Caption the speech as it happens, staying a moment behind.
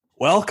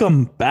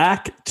Welcome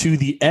back to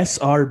the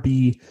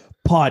SRB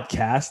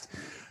podcast.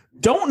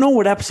 Don't know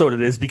what episode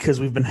it is because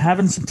we've been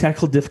having some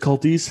technical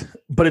difficulties,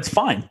 but it's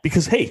fine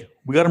because, hey,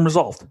 we got them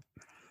resolved.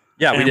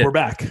 Yeah, and we're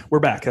back. We're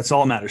back. That's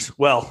all that matters.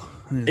 Well,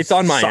 it's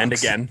on my end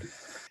again.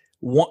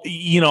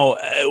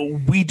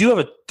 We do have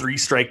a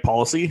 3-strike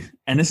policy,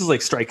 and this is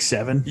like strike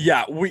 7.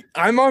 Yeah,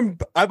 I'm on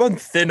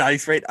thin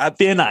ice, right?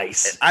 Thin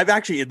ice. I'm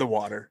actually in the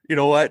water. You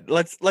know what?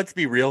 Let's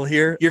be real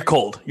here. You're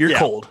cold. You're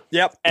cold.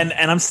 Yep. And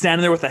I'm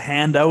standing there with a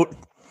hand out,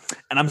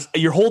 and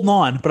you're holding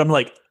on, but I'm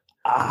like,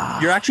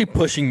 You're actually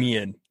pushing me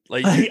in.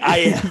 Like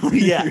I am.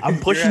 Yeah, I'm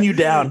pushing you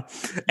down,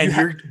 and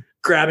you're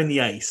grabbing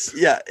the ice.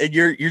 Yeah, and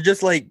you're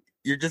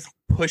just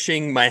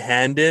pushing my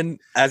hand in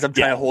as I'm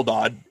trying to hold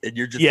on, and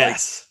you're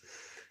just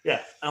Yeah.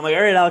 I'm like,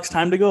 all right, Alex,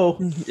 time to go.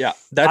 Yeah,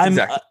 that's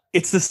exactly.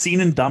 It's the scene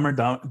in Dumb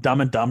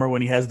and Dumber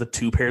when he has the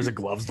 2 pairs of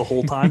gloves the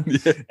whole time,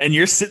 and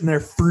you're sitting there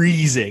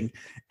freezing,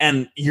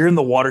 and you're in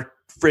the water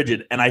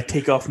frigid, and I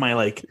take off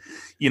my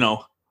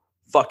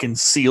fucking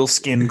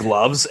sealskin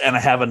gloves, and I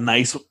have a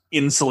nice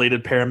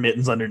insulated pair of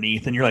mittens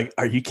underneath, and you're like,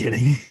 are you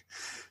kidding?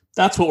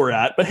 That's what we're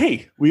at. But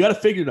hey, we got to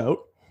figure it out,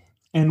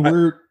 and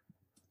we're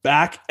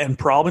back, and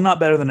probably not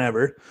better than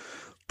ever,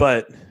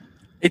 but.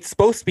 It's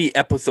supposed to be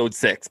episode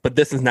 6, but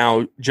this is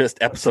now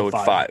just episode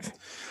 5.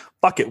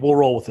 Fuck it, we'll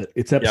roll with it.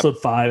 It's episode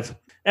 5.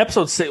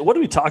 Episode 6. What did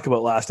we talk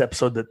about last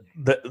episode?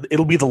 That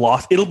it'll be the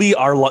lost. It'll be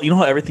our. You know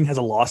how everything has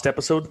a lost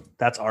episode?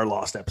 That's our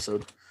lost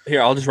episode. Here,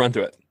 I'll just run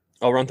through it.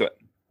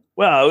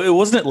 Well, it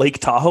wasn't Lake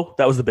Tahoe.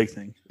 That was the big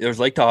thing. There was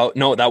Lake Tahoe.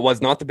 No, that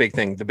was not the big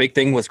thing. The big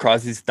thing was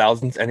Crosby's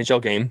 1000th NHL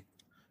game.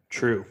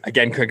 True.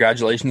 Again,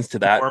 congratulations to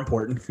that. More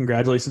important.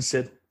 Congratulations,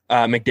 Sid.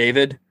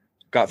 McDavid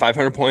got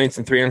 500 points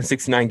in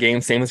 369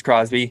 games, same as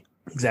Crosby.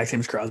 Exact same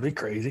as Crosby.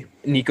 Crazy.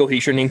 Nico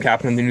Hischier named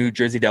captain of the New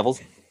Jersey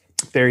Devils.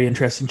 Very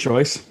interesting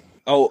choice.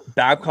 Oh,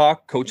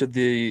 Babcock, coach of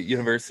the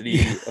University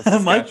of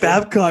Saskatchewan. Mike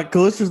Babcock,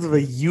 coach of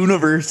the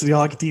university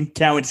hockey team.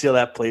 Can't wait to see how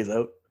that plays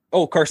out.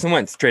 Oh, Carson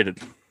Wentz traded.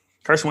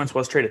 Carson Wentz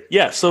was traded.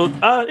 Yeah, so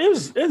it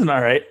was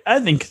all right. I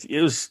think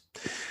it was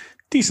a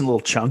decent little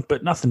chunk,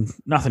 but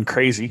nothing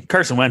crazy.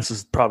 Carson Wentz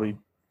is probably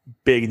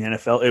big in the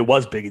NFL. It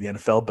was big in the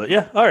NFL, but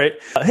yeah, all right.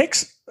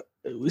 Hicks,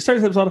 we start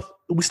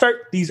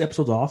these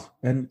episodes off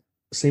and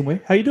same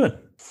way. How you doing?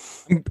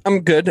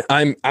 I'm good.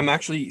 I'm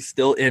actually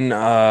still in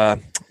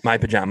my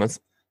pajamas.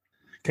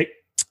 Okay.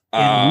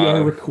 And we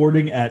are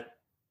recording at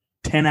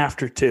 10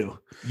 after 2.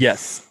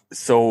 Yes.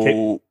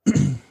 So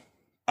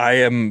I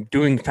am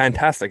doing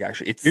fantastic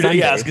actually. It's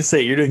Sunday. I was gonna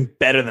say you're doing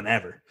better than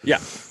ever. Yeah.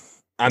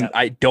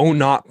 I do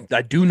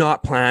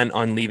not plan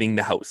on leaving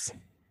the house.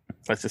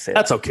 Let's just say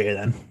that's okay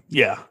then.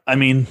 Yeah. I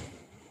mean,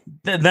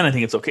 then I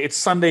think it's okay. It's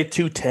Sunday,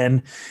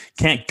 2:10.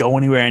 Can't go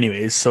anywhere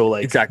anyways. So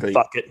exactly.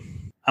 Fuck it.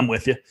 I'm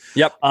with you.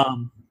 Yep.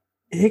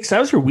 Hicks,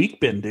 how's your week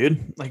been,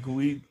 dude?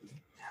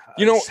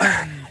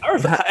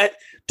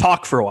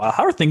 Talk for a while.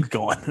 How are things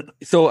going?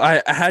 So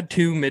I had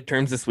 2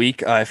 midterms this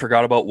week. I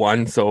forgot about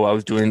one, so I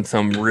was doing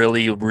some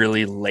really,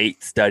 really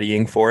late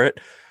studying for it.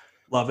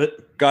 Love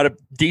it. Got a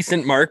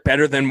decent mark,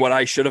 better than what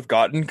I should have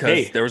gotten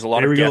because there was a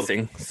lot of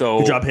guessing. So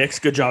good job, Hicks.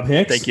 Good job,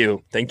 Hicks.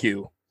 Thank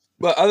you.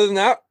 But other than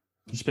that,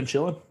 just been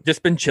chilling.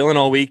 Just been chilling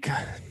all week.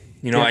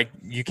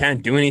 You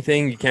can't do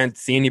anything. You can't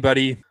see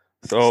anybody.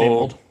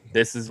 So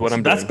this is what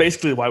I'm doing. That's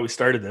basically why we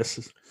started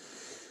this.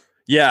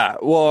 Yeah.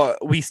 Well,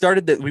 we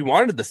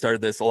wanted to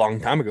start this a long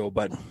time ago,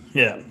 but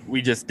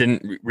we just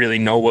didn't really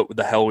know what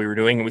the hell we were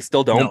doing, and we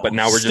still don't. But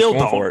now we're just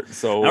going for it.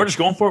 So now we're just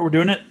going for it. We're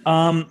doing it.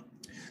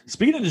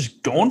 Speaking of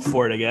just going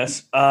for it, I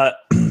guess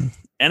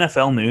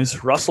NFL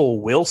news: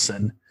 Russell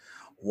Wilson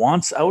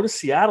wants out of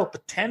Seattle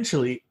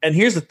potentially. And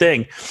here's the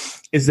thing: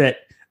 is that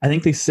I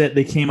think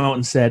they came out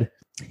and said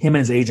him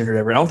and his agent or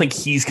whatever. I don't think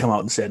he's come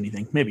out and said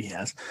anything. Maybe he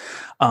has.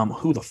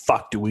 Who the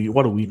fuck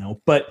what do we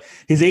know? But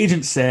his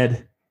agent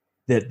said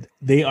that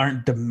they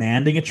aren't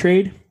demanding a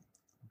trade,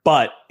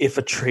 but if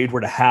a trade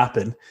were to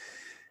happen,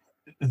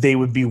 they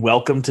would be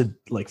welcome to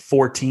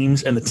 4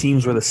 teams, and the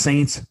teams were the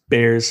Saints,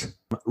 Bears,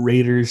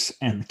 Raiders,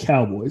 and the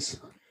Cowboys.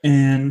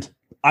 And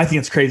I think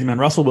it's crazy, man.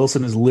 Russell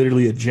Wilson is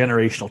literally a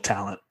generational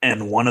talent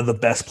and one of the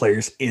best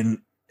players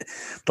in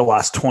the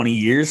last 20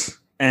 years.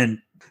 And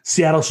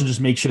Seattle should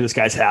just make sure this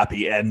guy's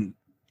happy, and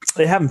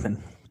they haven't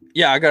been.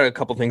 Yeah, I got a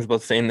couple things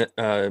about saying that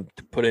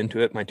to put into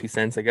it, my 2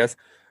 cents, I guess.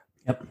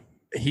 Yep.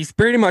 He's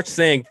pretty much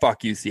saying,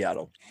 fuck you,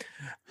 Seattle.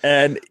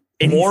 And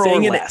more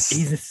or less.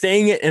 He's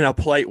saying it in a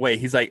polite way.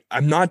 He's like,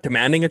 I'm not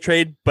demanding a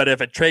trade, but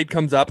if a trade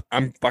comes up,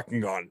 I'm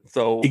fucking gone.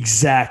 So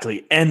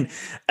exactly. And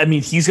I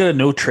mean, he's got a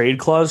no trade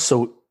clause,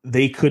 so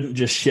they couldn't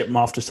just ship him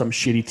off to some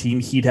shitty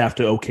team. He'd have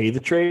to okay the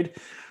trade.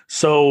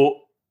 So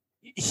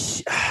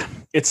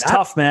it's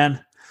tough,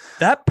 man.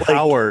 That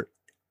power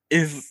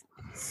is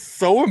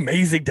so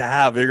amazing to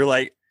have. You're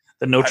like,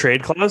 the no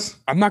trade clause?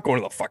 I'm not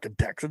going to the fucking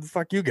Texans.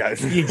 Fuck you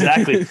guys.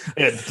 Exactly.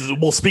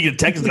 Well, speaking of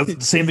Texans, that's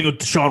the same thing with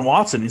Deshaun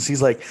Watson.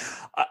 He's like,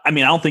 I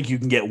mean, I don't think you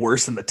can get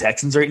worse than the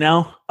Texans right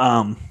now.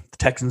 The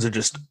Texans are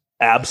just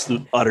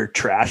absolute utter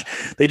trash.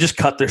 They just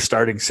cut their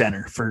starting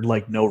center for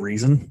no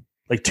reason,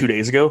 2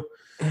 days ago.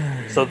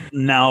 So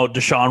now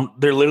Deshaun,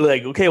 they're literally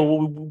like, okay,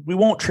 well, we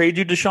won't trade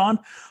you, Deshaun,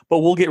 but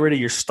we'll get rid of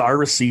your star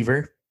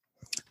receiver.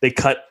 They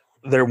cut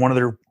one of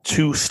their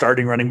 2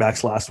 starting running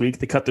backs last week.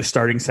 They cut their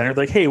starting center.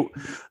 They're like, hey,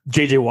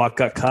 JJ Watt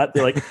got cut.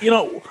 They're like,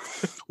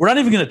 we're not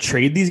even going to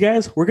trade these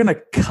guys. We're going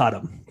to cut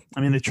them.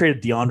 I mean, they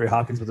traded DeAndre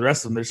Hopkins, but the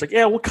rest of them, they're just like,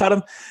 yeah, we'll cut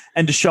him.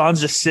 And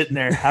Deshaun's just sitting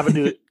there having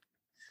to.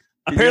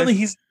 Apparently,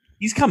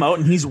 he's come out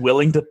and he's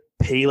willing to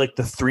pay like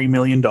the $3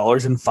 million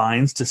in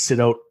fines to sit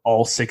out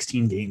all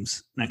 16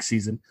 games next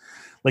season.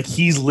 Like,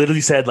 he's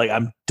literally said, like,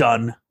 I'm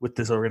done with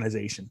this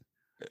organization.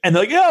 And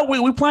they're like, yeah,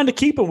 we plan to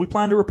keep him. We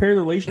plan to repair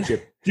the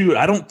relationship. Dude,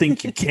 I don't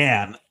think you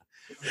can.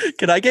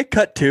 Can I get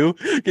cut too?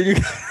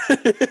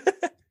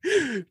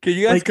 Can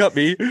you guys cut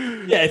me?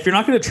 Yeah, if you're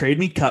not going to trade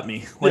me, cut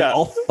me. Like,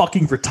 I'll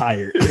fucking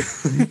retire.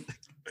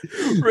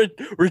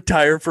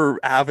 Retire for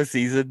half a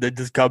season, then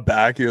just come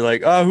back. You're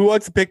like, oh, who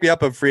wants to pick me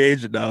up? I'm free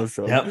agent now.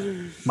 So yep,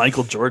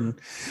 Michael Jordan.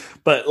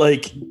 But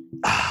like,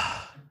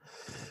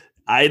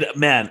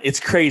 it's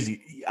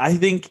crazy. I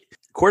think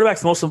quarterback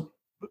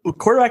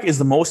is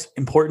the most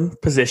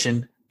important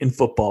position in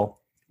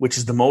football, which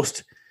is the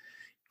most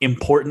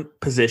important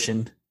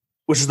position,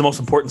 which is the most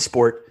important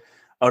sport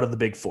out of the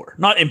big 4.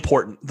 Not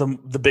important,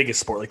 the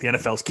biggest sport, like the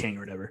NFL's king or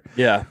whatever.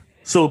 Yeah.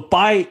 So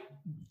by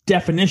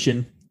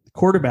definition,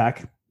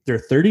 quarterback, there are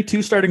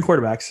 32 starting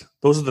quarterbacks.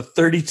 Those are the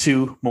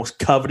 32 most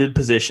coveted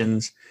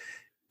positions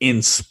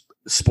in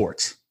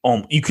sports.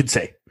 You could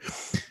say.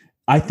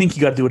 I think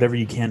you got to do whatever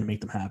you can to make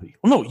them happy.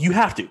 Well, no, you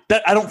have to.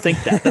 I don't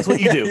think that. That's what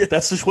you do.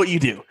 That's just what you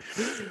do.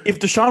 If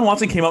Deshaun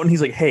Watson came out and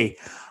he's like, hey,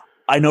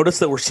 I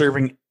noticed that we're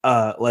serving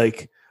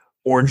like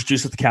orange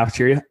juice at the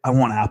cafeteria. I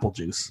want apple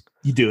juice.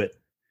 You do it.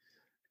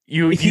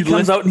 If he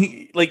comes out and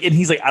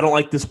he's like, I don't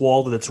like this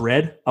wall that's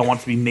red. I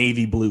want it to be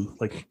navy blue,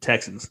 like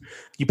Texans.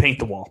 You paint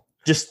the wall.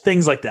 Just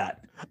things like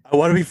that. I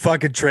want to be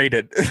fucking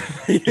traded.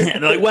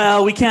 And they're like,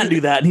 well, we can't do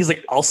that. And he's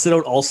like, I'll sit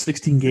out all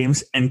 16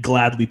 games and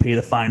gladly pay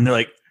the fine. And they're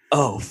like,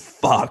 oh,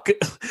 fuck.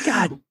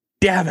 God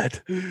damn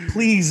it.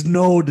 Please,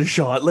 no,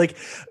 Deshaun. Like,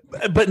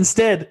 but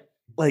instead,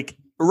 like,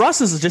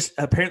 Russ is just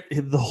apparently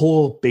the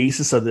whole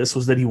basis of this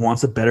was that he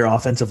wants a better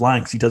offensive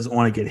line because he doesn't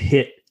want to get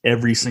hit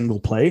every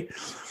single play.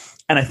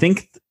 And I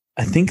think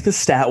the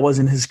stat was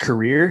in his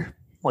career,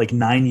 like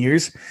 9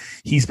 years,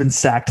 he's been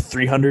sacked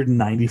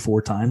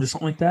 394 times or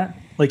something like that.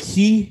 Like,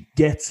 he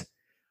gets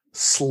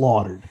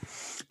slaughtered.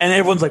 And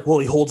everyone's like, well,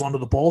 he holds onto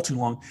the ball too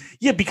long.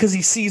 Yeah, because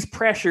he sees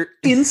pressure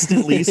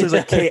instantly. So he's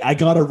like, hey, I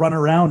got to run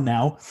around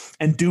now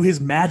and do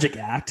his magic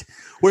act.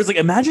 Whereas, like,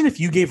 imagine if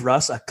you gave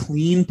Russ a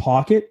clean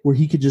pocket where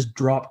he could just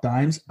drop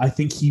dimes. I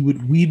think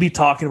we'd be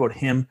talking about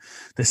him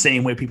the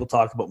same way people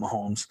talk about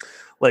Mahomes.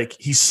 Like,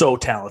 he's so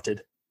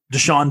talented.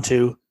 Deshaun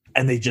too.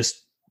 And they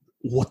just,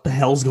 what the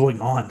hell's going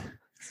on?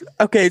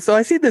 Okay, so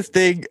I see this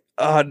thing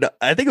on,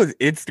 I think it was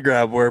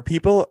Instagram, where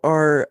people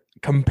are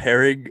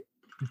comparing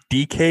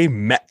DK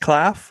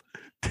Metcalf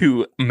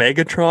to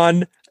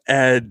Megatron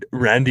and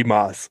Randy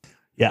Moss.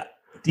 Yeah.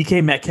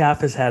 DK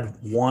Metcalf has had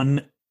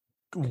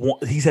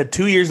he's had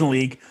 2 years in the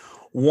league,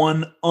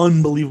 one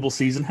unbelievable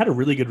season, had a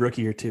really good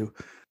rookie year too.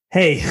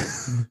 Hey,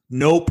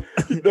 nope.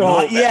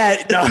 Not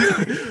yet. No.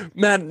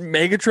 Man,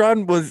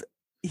 Megatron was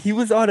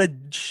on a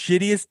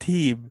shittiest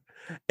team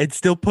and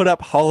still put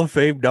up Hall of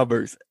Fame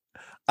numbers.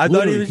 I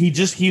thought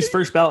he's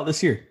first ballot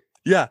this year.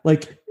 Yeah.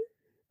 Like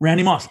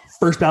Randy Moss,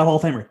 first ballot Hall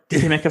of Famer.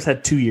 DK Metcalf's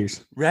had 2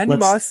 years. Randy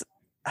Moss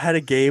had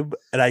a game,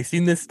 and I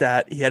seen this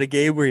stat. He had a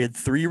game where he had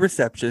 3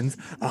 receptions,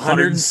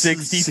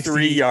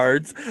 163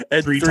 yards,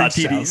 and 3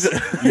 touchdowns.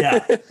 TDs.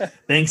 Yeah.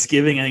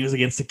 Thanksgiving, I think it was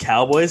against the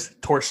Cowboys,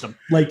 torched him.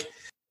 Like,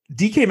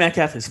 DK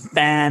Metcalf is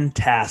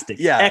fantastic.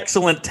 Yeah.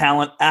 Excellent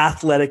talent,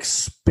 athletic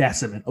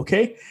specimen.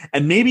 Okay.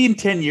 And maybe in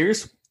 10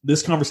 years,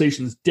 this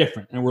conversation is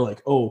different. And we're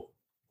like, oh,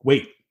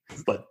 wait,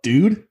 but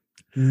dude,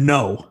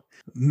 no.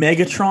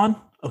 Megatron,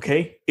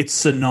 okay? It's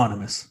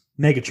synonymous.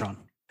 Megatron.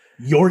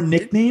 Your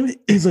nickname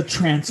is a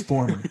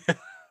transformer.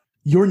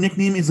 Your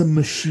nickname is a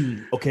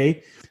machine,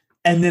 okay?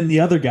 And then the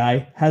other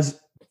guy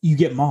you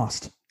get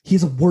mossed. He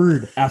has a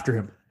word after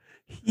him.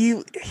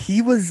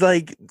 He was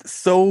like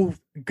so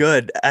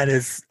good at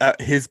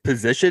his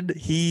position.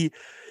 He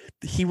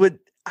would,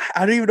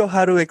 I don't even know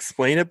how to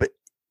explain it, but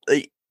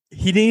like,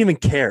 he didn't even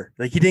care.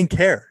 Like, he didn't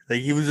care.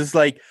 Like, he was just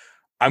like,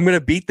 I'm going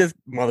to beat this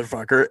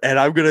motherfucker and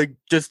I'm going to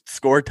just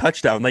score a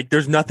touchdown. Like,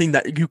 there's nothing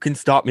that you can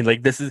stop me.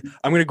 Like,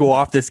 I'm going to go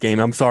off this game.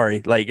 I'm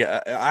sorry. Like,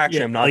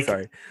 I'm not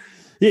sorry.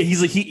 Yeah.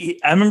 He's like,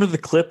 I remember the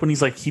clip when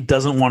he's like, he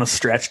doesn't want to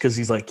stretch because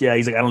he's like,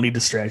 I don't need to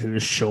stretch. I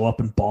just show up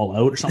and ball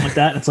out or something like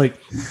that. And it's like,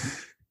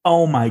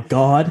 oh my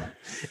God.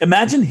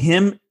 Imagine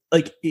him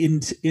like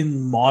in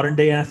modern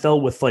day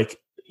NFL with like,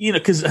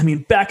 because I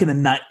mean, back in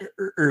the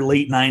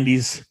late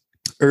 90s,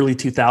 early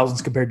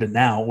 2000s compared to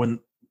now when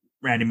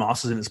Randy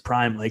Moss was in his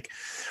prime, like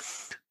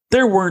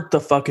there wasn't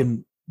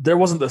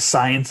the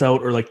science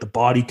out or like the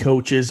body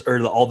coaches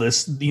or all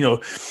this,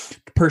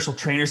 personal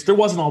trainers. There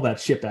wasn't all that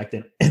shit back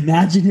then.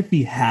 Imagine if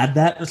he had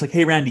that. It's like,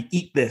 hey, Randy,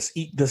 eat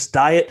this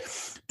diet,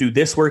 do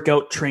this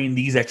workout, train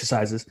these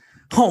exercises.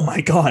 Oh my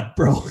God,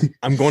 bro.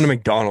 I'm going to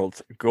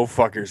McDonald's. Go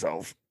fuck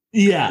yourself.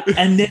 Yeah,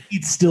 and then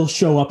he'd still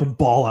show up and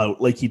ball out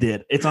like he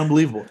did. It's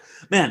unbelievable,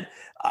 man.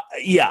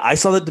 Yeah, I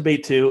saw that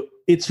debate too.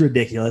 It's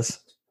ridiculous.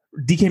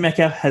 DK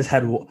Metcalf has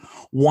had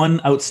one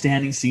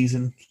outstanding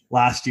season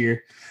last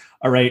year.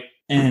 All right,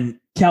 and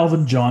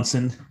Calvin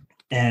Johnson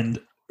and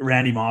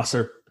Randy Moss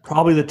are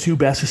probably the two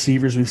best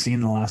receivers we've seen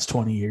in the last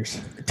 20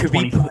 years.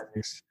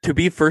 To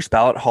be first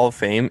ballot Hall of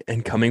Fame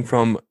and coming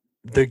from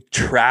the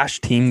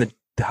trash team, the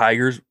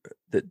Tigers,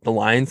 the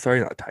Lions.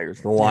 Sorry, not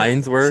Tigers. The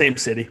Lions were same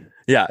city.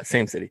 Yeah,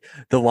 same city.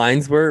 The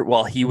Lions were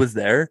while he was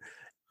there,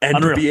 and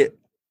Unreal. to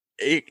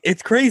be,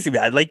 it's crazy,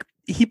 man. Like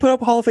he put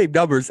up Hall of Fame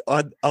numbers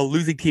on a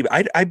losing team.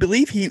 I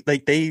believe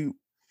they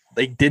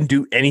didn't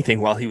do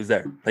anything while he was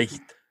there. Like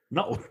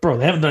no, bro,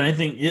 they haven't done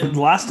anything.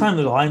 The last time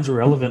the Lions were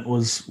relevant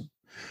was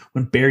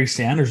when Barry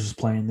Sanders was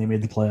playing. They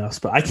made the playoffs,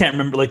 but I can't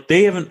remember. Like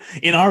they haven't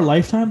in our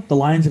lifetime. The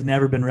Lions have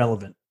never been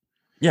relevant.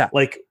 Yeah,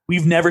 like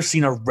we've never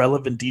seen a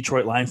relevant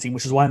Detroit Lions team,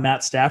 which is why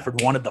Matt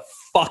Stafford wanted the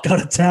fuck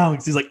out of town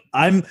because he's like,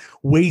 I'm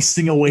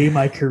wasting away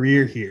my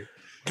career here.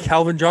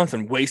 Calvin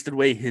Johnson wasted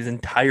away his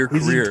entire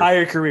career.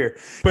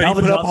 But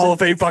Calvin he put up Hall of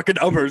Fame fucking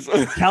numbers.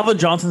 Calvin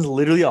Johnson's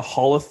literally a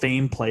Hall of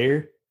Fame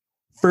player,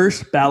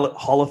 first ballot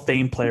Hall of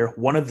Fame player,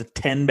 one of the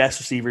 10 best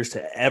receivers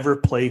to ever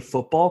play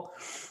football,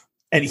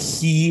 and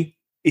he,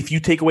 if you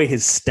take away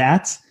his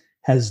stats,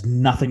 has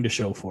nothing to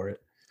show for it.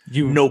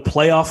 No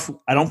playoff.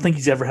 I don't think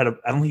he's ever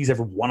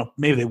won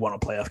maybe they won a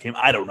playoff game.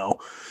 I don't know.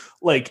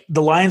 Like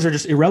the Lions are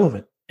just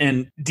irrelevant.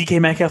 And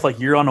DK Metcalf, like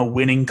you're on a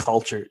winning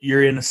culture.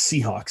 You're in a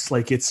Seahawks.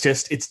 Like it's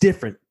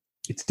different.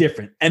 It's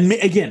different. And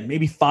again,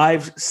 maybe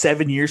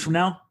 5-7 years from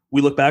now,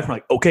 we look back and we're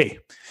like, okay,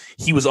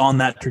 he was on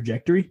that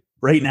trajectory.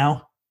 Right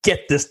now,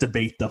 get this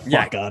debate the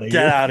fuck out of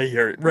here. Get out of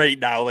here right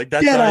now. Like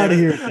that's get out of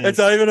here. It's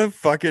not even a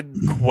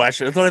fucking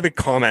question. It's not even a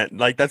comment.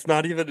 Like that's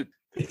not even.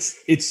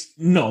 It's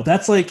no.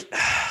 That's like.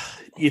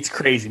 It's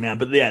crazy, man.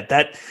 But yeah,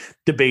 that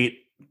debate,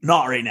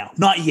 not right now.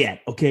 Not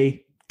yet,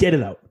 okay? Get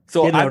it out.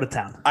 So Get it out of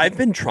town. I've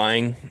been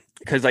trying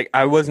because like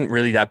I wasn't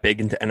really that big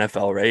into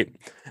NFL, right?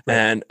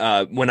 And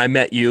when I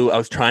met you, I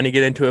was trying to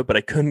get into it, but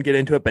I couldn't get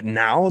into it. But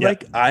now,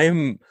 like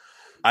I'm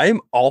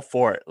all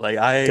for it. Like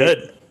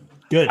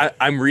Good.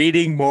 I'm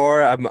reading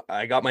more.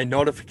 I got my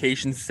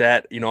notifications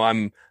set. You know,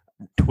 I'm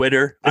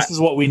Twitter. This is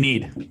what we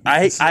need.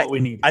 This is what we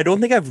need. I don't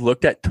think I've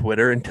looked at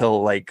Twitter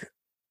until like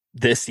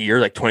this year,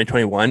 like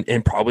 2021,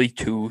 in probably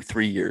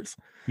 2-3 years.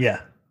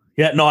 Yeah.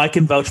 No, I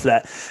can vouch for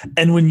that.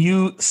 And when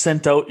you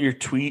sent out your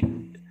tweet,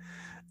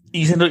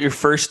 you sent out your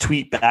first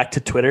tweet back to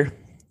Twitter,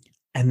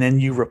 and then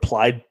you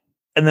replied,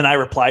 and then I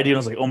replied to you, and I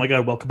was like, "Oh my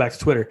god, welcome back to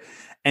Twitter."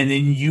 And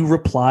then you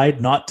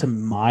replied not to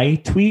my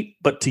tweet,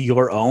 but to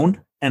your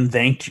own, and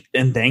thanked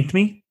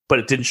me, but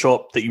it didn't show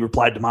up that you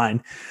replied to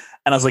mine.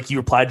 And I was like, you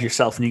replied to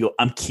yourself, and you go,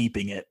 "I'm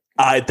keeping it."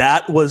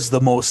 That was the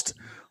most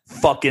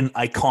fucking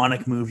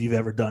iconic move you've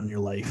ever done in your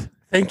life.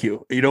 Thank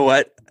you. You know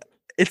what?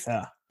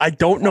 I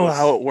don't know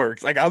how it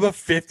works. Like I'm a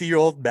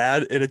 50-year-old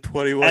man in a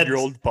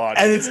 21-year-old body.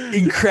 And it's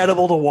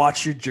incredible to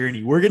watch your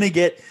journey. We're gonna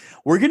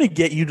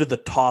get you to the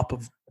top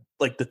of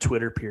like the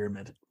Twitter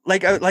pyramid.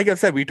 Like I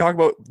said, we talked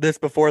about this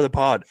before the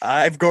pod.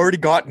 I've already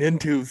gotten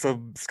into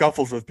some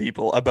scuffles with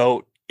people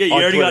about. Yeah, you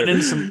already gotten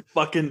into some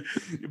fucking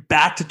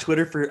back to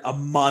Twitter for a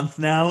month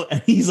now, and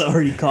he's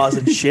already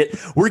causing shit.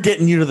 We're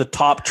getting you to the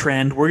top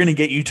trend. We're going to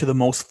get you to the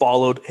most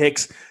followed.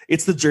 Hicks,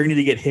 it's the journey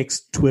to get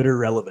Hicks Twitter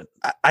relevant.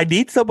 I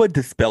need someone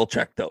to spell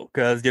check, though,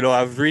 because, you know,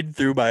 I was reading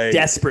through my...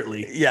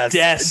 Desperately. Yes.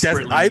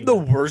 Desperately. I'm the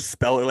worst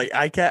speller. Like,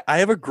 I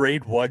have a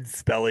grade 1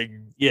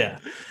 spelling. Yeah.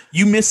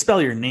 You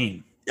misspell your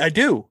name. I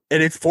do.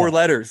 And it's 4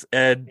 letters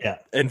and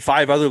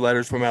 5 other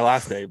letters for my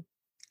last name.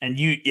 And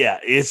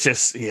it's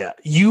just,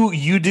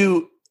 you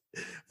do...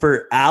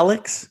 For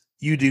Alex,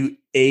 you do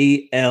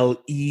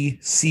ALECKS,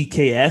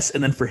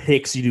 and then for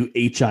Hicks, you do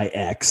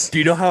HIX. Do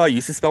you know how I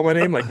used to spell my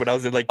name? Like when I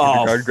was in like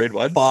kindergarten, grade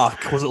 1?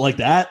 Fuck, was it like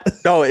that?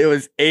 No, it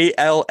was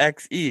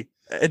ALXE.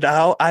 And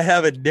now I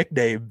have a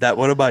nickname that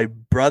one of my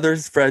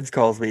brother's friends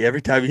calls me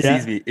every time he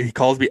sees me. He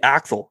calls me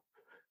Axel,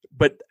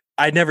 but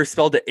I never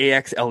spelled it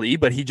AXLE.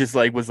 But he just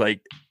like was like,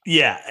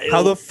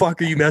 how the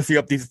fuck are you messing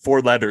up these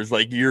 4 letters?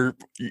 Like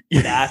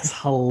that's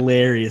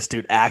hilarious,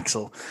 dude.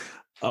 Axel.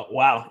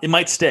 Wow, it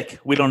might stick.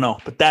 We don't know,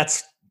 but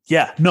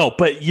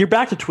but you're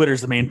back to Twitter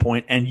is the main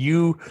point, and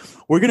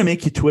we're going to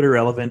make you Twitter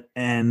relevant,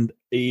 and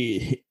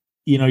you're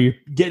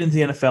getting into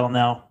the NFL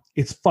now.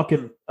 It's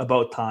fucking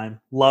about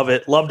time. Love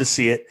it. Love to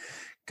see it.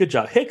 Good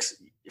job. Hicks,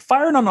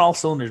 firing on all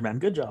cylinders, man.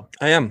 Good job.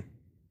 I am.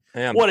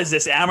 What is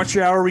this,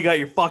 amateur hour? We got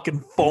your fucking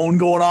phone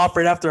going off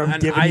right after I'm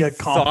giving you a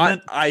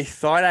compliment. I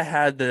thought I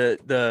had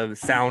the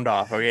sound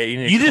off. Okay,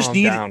 you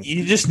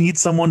just need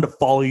someone to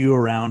follow you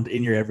around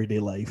in your everyday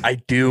life. I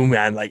do,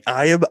 man. Like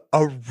I am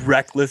a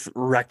reckless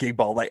wrecking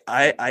ball. Like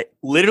I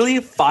literally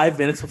 5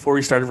 minutes before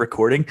we started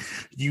recording,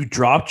 you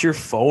dropped your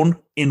phone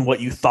in what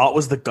you thought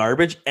was the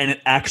garbage, and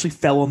it actually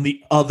fell on the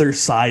other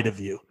side of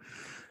you.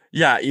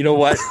 Yeah, you know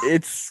what?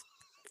 It's.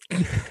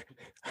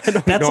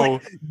 That's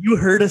like you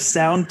heard a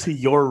sound to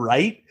your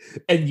right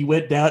and you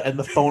went down and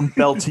the phone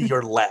fell to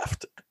your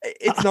left.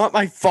 It's not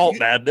my fault,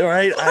 man. All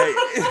right.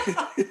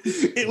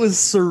 It was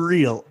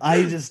surreal.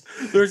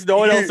 There's no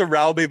one else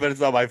around me, but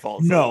it's not my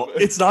fault. No,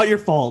 it's not your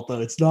fault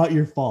though. It's not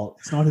your fault.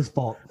 It's not his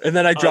fault. And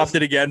then I dropped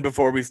it again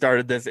before we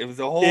started this. It was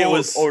a whole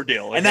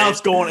ordeal. Okay? And now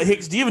it's going.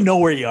 Hicks, do you even know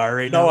where you are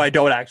right now? No, I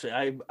don't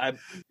actually.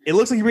 It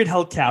looks like you're being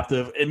held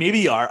captive, and maybe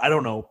you are. I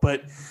don't know.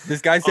 But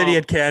this guy said he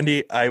had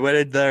candy. I went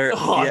in there.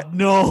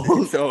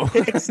 No. So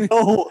Hicks,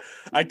 no.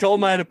 I told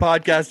him I had a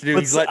podcast to do.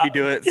 He's let me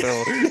do it. So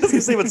I was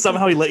gonna say, but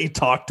somehow he let you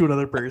talk to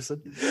another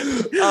person.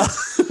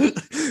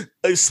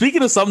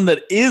 Speaking of something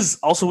that is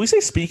also, we say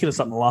speaking of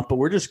something a lot, but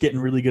we're just getting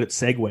really good at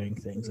segueing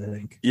things, I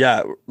think.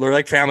 Yeah, we're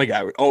like Family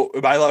Guy. Oh,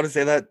 am I allowed to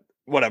say that?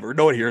 Whatever.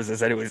 No one hears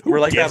this anyways. We're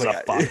like Family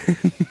Guy.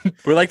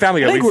 We're like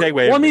Family Guy. We segue.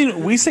 Well, I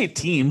mean, we say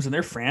teams and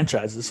they're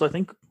franchises, so I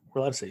think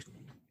we're allowed to say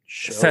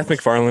shows. Seth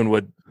MacFarlane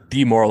would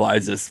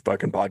demoralize this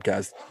fucking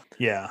podcast.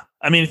 Yeah.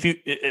 I mean,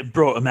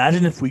 bro,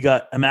 imagine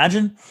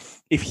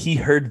if he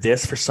heard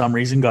this for some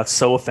reason, got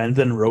so offended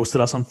and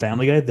roasted us on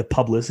Family Guy, the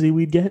publicity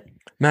we'd get.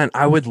 Man,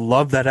 I would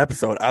love that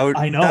episode.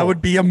 I know. That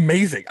would be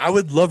amazing. I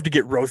would love to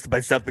get roasted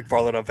by Seth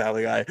MacFarlane on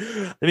Family Guy.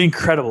 That'd be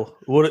incredible.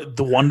 What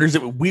the wonders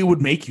that we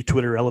would make you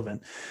Twitter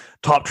relevant.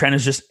 Top trend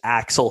is just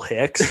Axel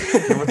Hicks.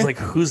 Everyone's like,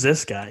 who's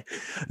this guy?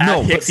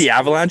 No, Hicksy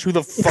Avalanche. Who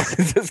the fuck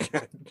is this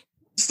guy?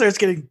 Starts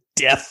getting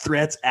death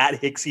threats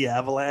at Hicksy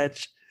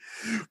Avalanche.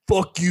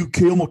 Fuck you,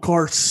 Cale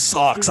Makar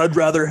sucks. I'd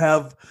rather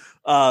have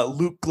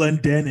Luke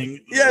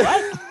Glendening.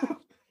 Yeah.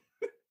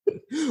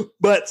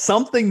 But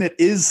something that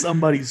is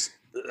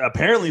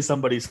apparently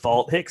somebody's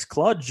fault. Hicks,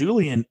 Claude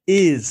Julien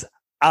is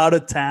out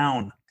of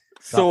town.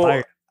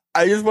 So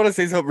I just want to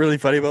say something really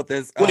funny about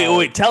this.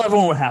 Wait. Tell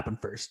everyone what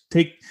happened first.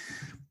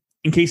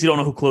 In case you don't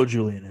know who Claude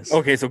Julien is.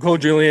 Okay, so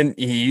Claude Julien,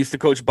 he used to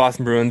coach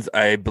Boston Bruins.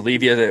 I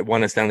believe he had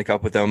won a Stanley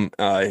Cup with them.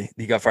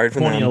 He got fired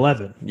from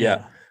 2011. them.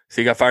 Yeah.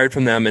 So he got fired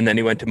from them, and then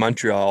he went to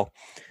Montreal.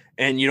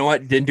 And you know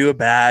what? Didn't do a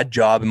bad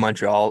job in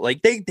Montreal.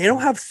 Like they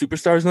don't have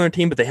superstars on their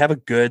team, but they have a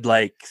good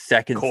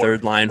second,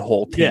 third line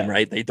whole team,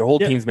 right? Their whole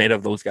team's made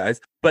of those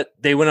guys. But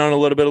they went on a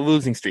little bit of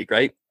losing streak,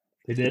 right?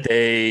 They did.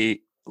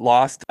 They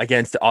lost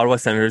against the Ottawa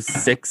Senators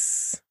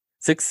 6-5?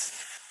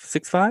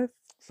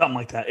 Something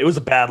like that. It was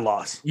a bad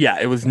loss. Yeah,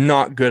 it was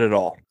not good at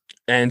all.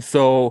 And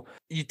so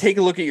you take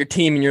a look at your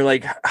team and you're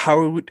like,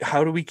 how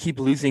do we keep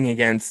losing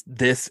against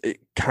this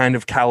kind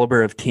of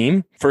caliber of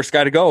team? First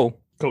guy to go.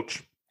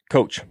 Coach.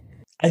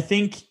 I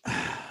think,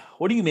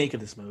 what do you make of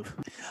this move?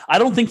 I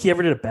don't think he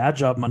ever did a bad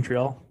job in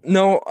Montreal.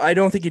 No, I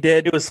don't think he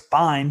did. It was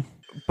fine.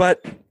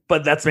 But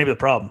that's maybe the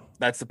problem.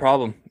 That's the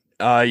problem.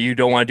 You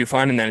don't want to do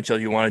fine in the NHL.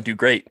 You want to do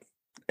great.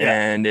 Yeah.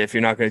 And if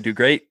you're not going to do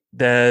great,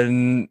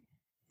 then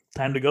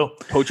time to go.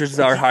 Coaches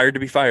are hired to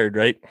be fired,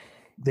 right?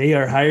 They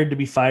are hired to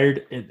be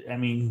fired. I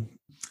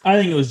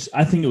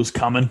think it was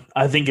coming.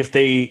 I think if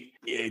they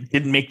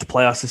didn't make the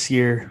playoffs this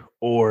year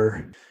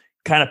or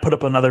kind of put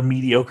up another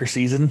mediocre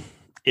season,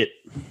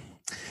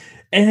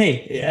 and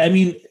hey, I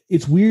mean,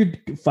 it's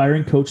weird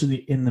firing coaches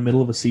in the middle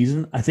of a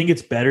season. I think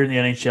it's better in the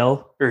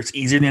NHL, or it's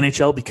easier in the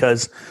NHL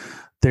because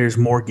there's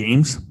more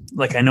games.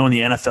 Like I know in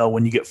the NFL,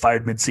 when you get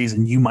fired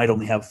mid-season, you might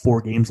only have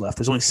 4 games left.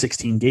 There's only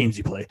 16 games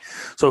you play.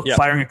 So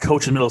firing a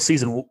coach in the middle of the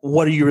season,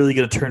 what are you really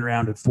going to turn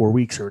around in 4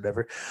 weeks or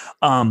whatever?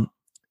 The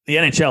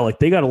NHL,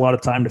 they got a lot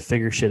of time to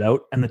figure shit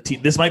out. And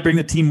this might bring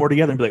the team more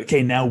together and be like,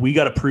 okay, now we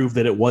got to prove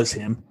that it was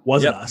him,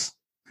 wasn't us.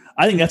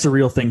 I think that's a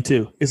real thing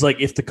too. Is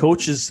like if the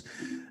coach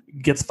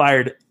gets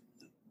fired,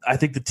 I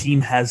think the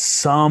team has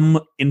some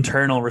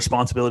internal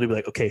responsibility to be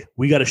like, okay,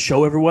 we got to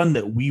show everyone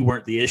that we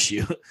weren't the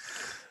issue.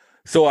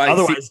 So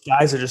otherwise,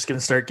 guys are just going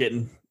to start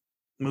getting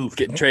moved,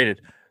 getting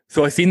traded.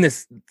 So I seen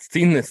this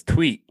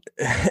tweet,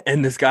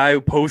 and this guy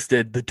who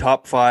posted the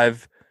top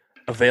 5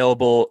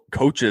 available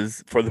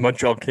coaches for the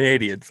Montreal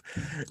Canadiens.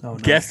 Oh, no.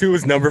 Guess who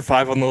was number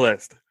 5 on the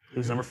list?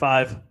 Who's number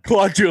 5?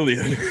 Claude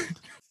Julien.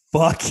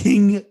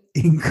 Fucking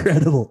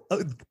incredible.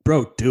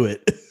 Bro, do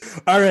it.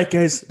 All right,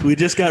 guys. We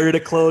just got rid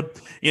of Claude.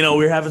 We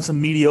were having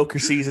some mediocre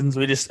seasons.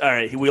 We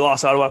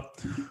lost Ottawa.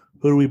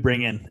 Who do we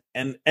bring in?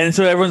 And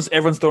so everyone's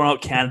throwing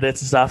out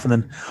candidates and stuff, and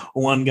then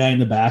one guy in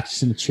the back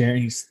just in the chair,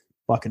 and he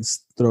fucking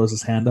throws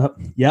his hand up.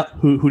 Yep.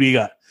 Who do you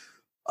got?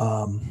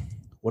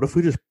 What if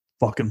we just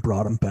fucking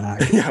brought him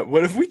back? Yeah.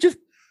 What if we just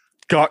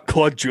got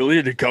Claude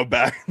Julien to come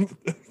back?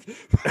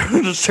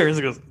 Everyone just turns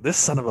and goes, this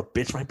son of a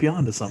bitch might be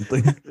onto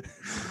something.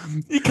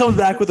 He comes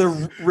back with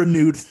a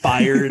renewed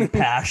fire and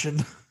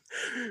passion.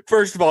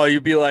 First of all,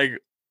 you'd be like,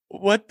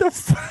 what the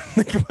fuck?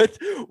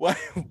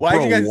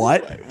 Why'd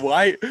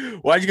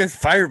you guys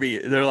fire me?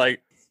 They're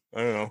like, I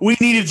don't know. We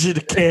needed you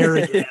to care.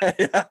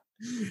 Yeah.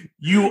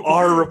 You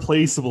are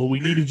replaceable. We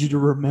needed you to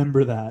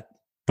remember that.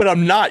 But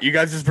I'm not. You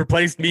guys just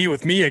replaced me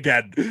with me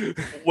again.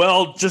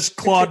 Well, just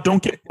Claude,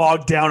 don't get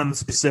bogged down in the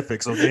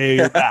specifics, okay?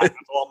 You're back. That's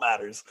all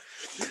matters.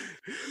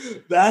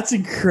 That's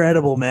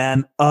incredible,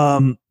 man.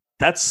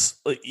 That's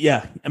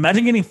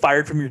imagine getting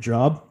fired from your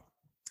job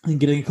and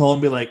getting a call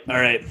and be like, all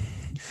right,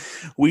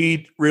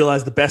 we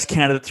realized the best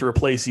candidate to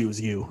replace you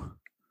is you.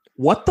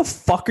 What the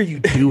fuck are you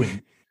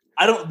doing?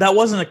 That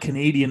wasn't a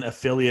Canadian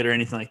affiliate or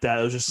anything like that.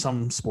 It was just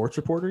some sports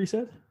reporter, he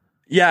said?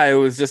 Yeah, it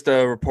was just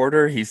a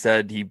reporter. He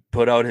said he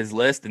put out his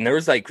list, and there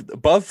was like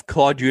above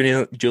Claude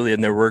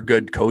Julien, there were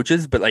good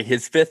coaches, but like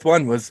his fifth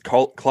one was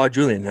Claude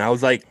Julien, and I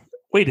was like,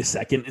 wait a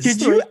second, is this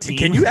the right team?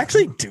 Can you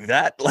actually do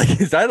that?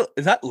 Like, is that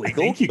legal? I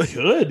think you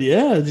could,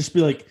 yeah. Just be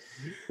like,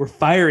 we're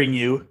firing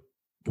you.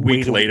 A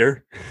week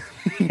later.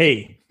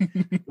 Hey,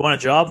 you want a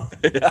job?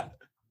 Yeah.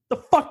 The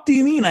fuck do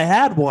you mean? I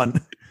had one.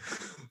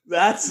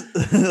 That's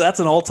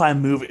an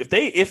all-time move.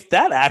 If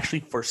that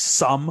actually for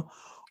some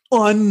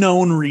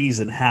unknown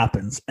reason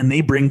happens and they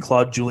bring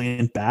Claude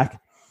Julien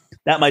back,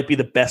 that might be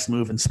the best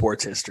move in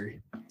sports history.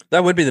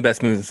 That would be the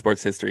best move in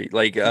sports history.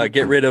 Like,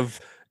 get rid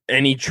of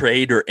any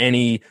trade or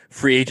any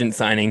free agent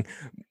signing.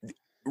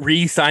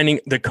 Re-signing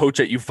the coach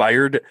that you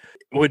fired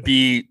would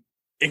be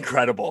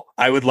incredible.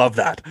 I would love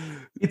that.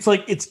 It's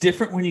like, it's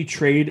different when you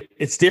trade.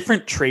 It's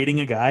different trading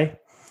a guy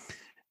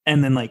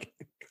and then like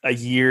a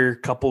year,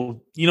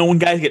 couple, when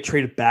guys get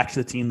traded back to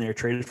the team they're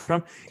traded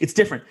from, it's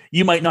different.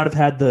 You might not have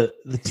had the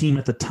team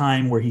at the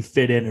time where he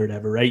fit in or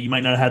whatever, right? You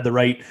might not have had the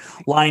right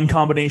line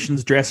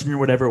combinations, dressing room,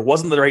 whatever. It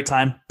wasn't the right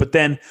time. But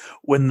then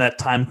when that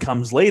time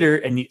comes later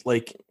and you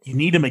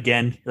need him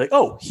again, you're like,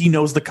 oh, he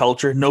knows the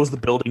culture, knows the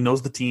building,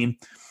 knows the team.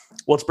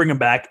 Let's bring him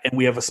back and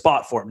we have a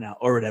spot for him now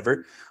or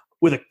whatever.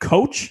 With a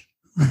coach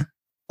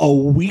a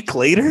week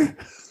later,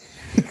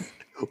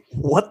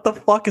 what the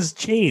fuck has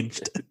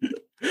changed?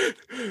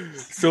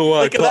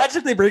 So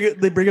imagine they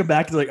bring him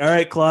back and they're like, all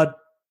right, Claude,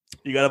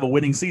 you gotta have a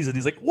winning season.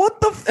 He's like, what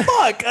the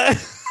fuck?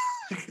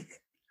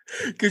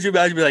 Could you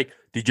imagine be like,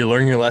 did you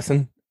learn your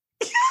lesson?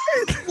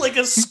 Like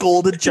a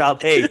scolded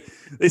child. Hey,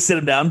 they sit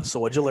him down. So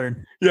what'd you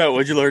learn? Yeah,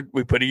 what'd you learn?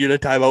 We put you in a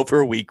timeout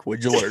for a week.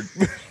 What'd you learn?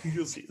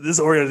 This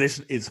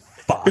organization is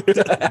fucked.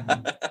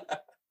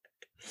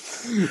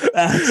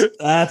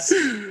 That's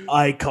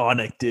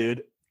iconic,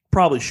 dude.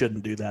 Probably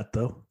shouldn't do that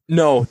though.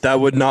 No, that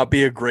would not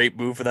be a great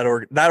move for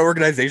that that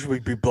organization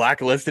would be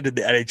blacklisted in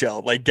the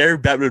NHL. Like Gary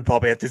Bettman would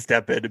probably have to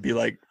step in and be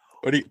like,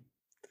 "What do you?"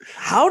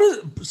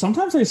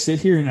 Sometimes I sit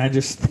here and I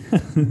just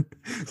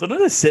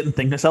sometimes I sit and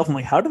think to myself, I'm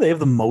like, how do they have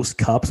the most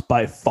cups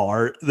by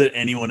far than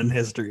anyone in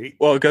history?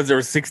 Well, because there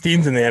were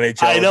 16s in the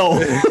NHL. I know.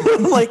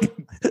 Like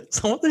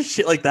some of the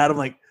shit like that. I'm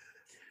like,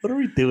 what are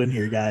we doing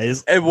here,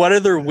 guys? And one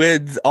of their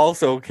wins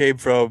also came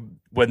from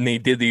when they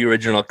did the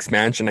original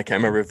expansion. I can't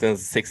remember if it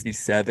was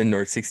 67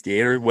 or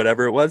 68 or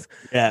whatever it was.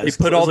 Yeah, they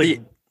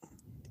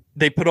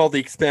put all the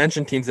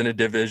expansion teams in a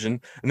division,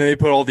 and then they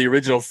put all the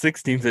original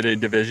 6 teams in a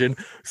division.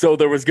 So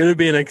there was going to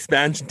be an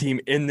expansion team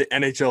in the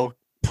NHL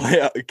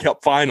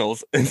Cup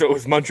finals, and so it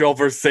was Montreal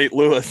versus St.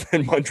 Louis,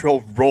 and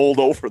Montreal rolled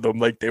over them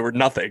like they were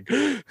nothing.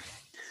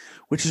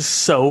 Which is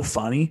so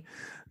funny.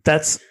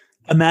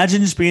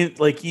 Imagine just being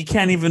like, you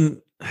can't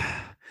even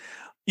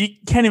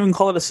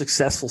call it a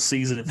successful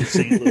season if you're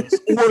St. Louis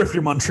or if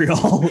you're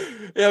Montreal.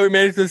 Yeah, we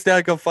made it to the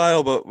Stanley Cup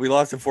final, but we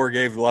lost in 4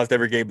 games. We lost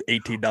every game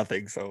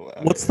 18-0. So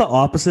what's the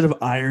opposite of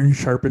iron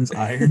sharpens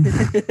iron?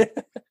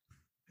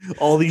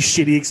 All these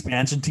shitty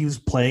expansion teams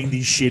playing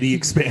these shitty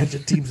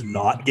expansion teams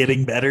not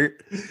getting better.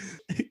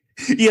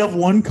 You have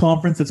one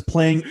conference that's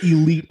playing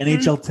elite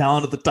NHL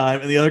talent at the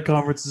time, and the other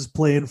conference is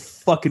playing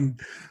fucking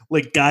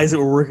like guys that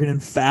were working in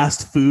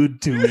fast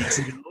food 2 weeks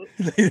ago.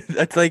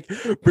 That's like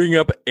bringing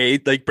up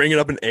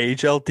an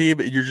AHL team,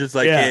 and you're just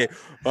like, hey,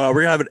 we're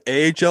gonna have an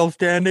AHL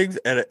standings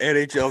and an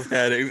NHL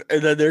standings,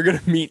 and then they're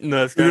gonna meet in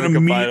the Stanley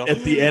Cup final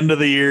at the end of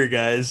the year,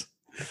 guys.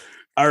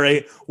 All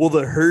right. Well,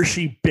 the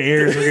Hershey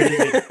Bears are gonna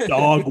get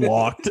dog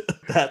walked.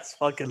 That's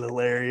fucking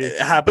hilarious.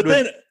 It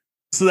happened.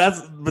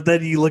 But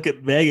then you look at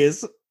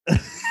Vegas. How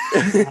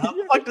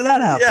the fuck did that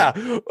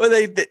happen? Yeah. Well,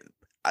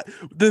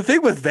 the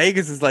thing with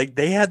Vegas is like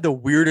they had the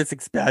weirdest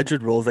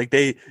expansion rules. Like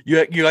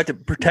you got to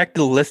protect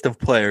the list of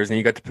players, and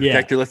you got to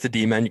protect your list of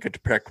D-men. You got to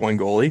protect one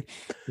goalie.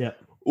 Yeah.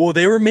 Well,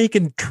 they were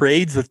making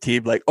trades with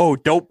teams like, oh,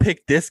 don't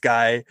pick this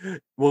guy.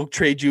 We'll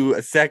trade you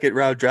a second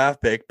round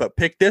draft pick, but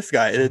pick this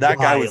guy. And that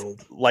guy was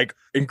like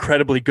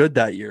incredibly good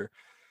that year.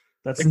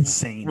 That's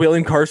insane.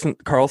 William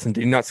Karlsson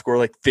did not score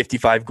like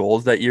 55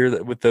 goals that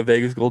year with the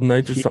Vegas Golden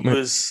Knights or something. It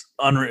was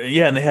unreal.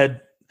 Yeah, and they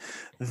had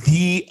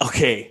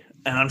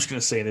and I'm just going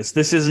to say this.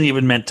 This isn't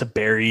even meant to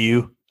bury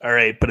you, all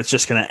right? But it's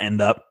just going to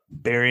end up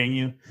burying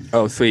you.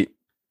 Oh, sweet.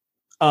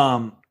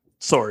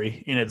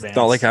 Sorry in advance. It's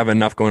not like I have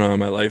enough going on in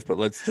my life, but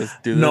let's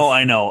just do this. No,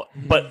 I know.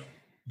 But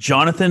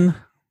Jonathan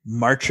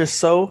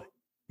Marchessault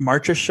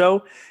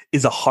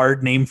is a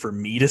hard name for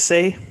me to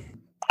say.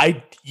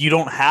 You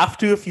don't have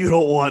to if you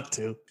don't want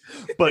to,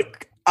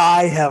 but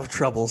I have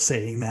trouble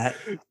saying that.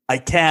 I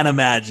can't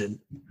imagine.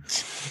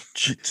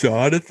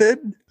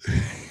 Jonathan?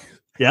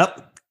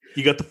 Yep.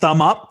 You got the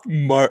thumb up?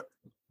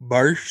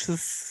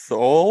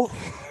 Marchessault?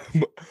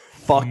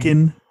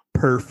 Fucking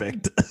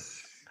perfect.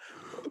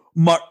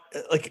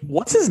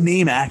 What's his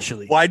name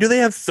actually? Why do they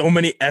have so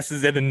many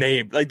S's in a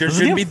name? Like there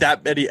shouldn't be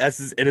that many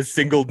S's in a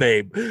single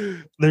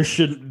name. There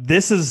shouldn't.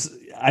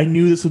 I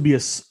knew this would be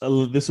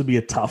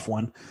a tough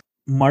one.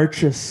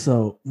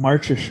 Marchessault.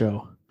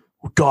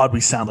 God, we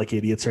sound like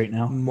idiots right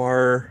now.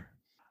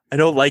 I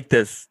don't like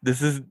this.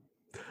 This is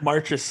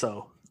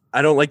Marchessault.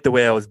 I don't like the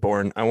way I was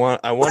born. I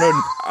want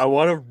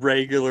a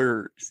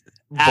regular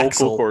vocal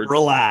Axel, cord.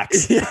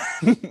 relax. Yeah.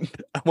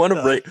 I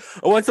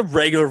want some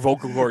regular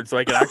vocal cords so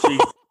I can actually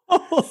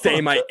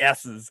say my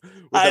S's.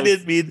 I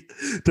didn't mean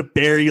to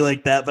bury you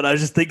like that, but I was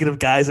just thinking of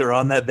guys that are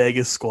on that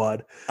Vegas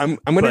squad. I'm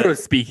gonna go to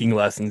speaking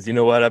lessons. You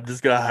know what? I'm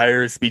just gonna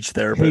hire a speech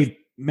therapist. Hey,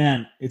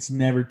 man, it's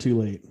never too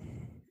late.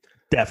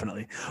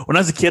 Definitely. When I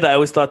was a kid, I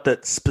always thought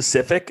that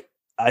specific.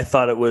 I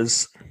thought it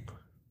was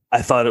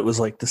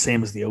like the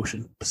same as the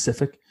ocean,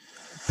 Pacific.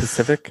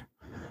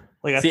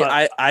 Like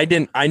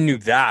I knew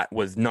that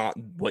was not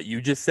what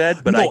you just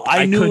said, but No,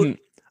 I knew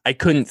I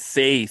couldn't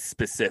say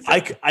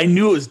specific. I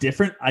knew it was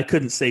different. I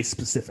couldn't say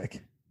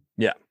specific.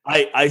 Yeah.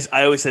 I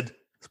always said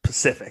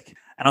specific,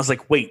 and I was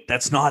like, wait,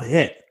 that's not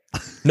it.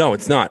 No,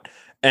 it's not.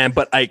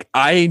 But I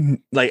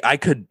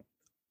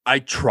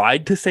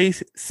tried to say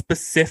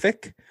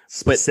specific.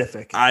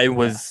 Specific. I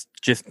was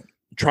just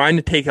trying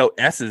to take out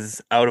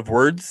S's out of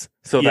words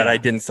so that I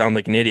didn't sound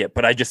like an idiot,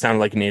 but I just sounded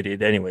like an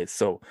idiot anyways.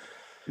 So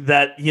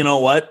that, you know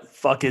what?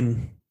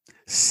 Fucking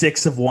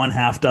 6 of one,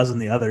 half dozen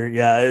the other.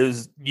 Yeah,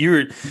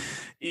 you're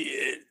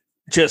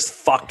just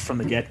fucked from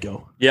the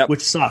get-go. Yeah.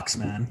 Which sucks,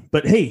 man.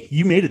 But hey,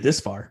 you made it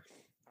this far.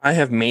 I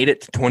have made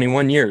it to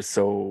 21 years,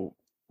 so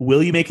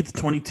will you make it to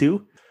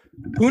 22?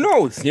 Who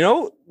knows? You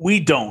know? We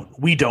don't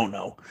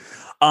know.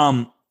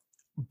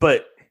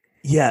 But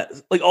yeah,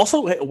 like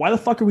also, why the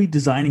fuck are we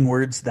designing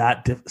words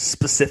that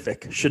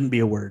specific? Shouldn't be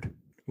a word.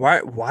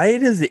 Why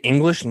does the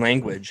English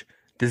language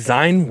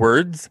design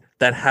words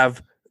that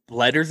have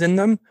letters in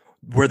them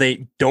where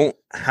they don't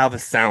have a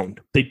sound?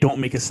 They don't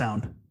make a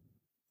sound.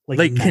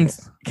 Like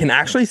can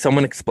actually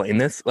someone explain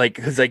this? Like,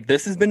 because like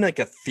this has been like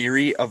a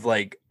theory of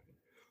like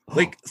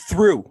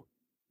through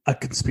a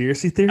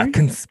conspiracy theory.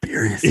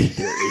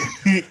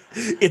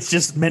 It's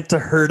just meant to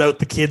herd out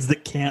the kids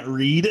that can't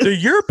read. The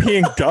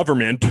European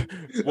government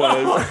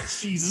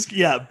was Jesus.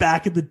 Yeah,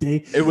 back in the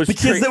day, it was the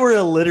kids that were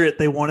illiterate.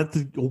 They wanted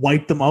to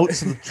wipe them out.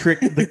 So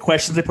the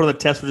questions they put on the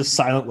test were just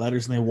silent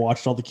letters, and they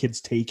watched all the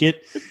kids take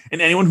it.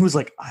 And anyone who was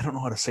like, I don't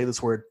know how to say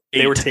this word,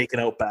 they were taken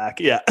out back.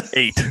 Yeah,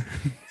 8.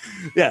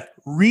 Yeah,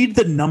 read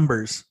the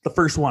numbers. The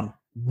first one,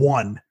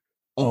 1.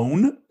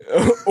 Own.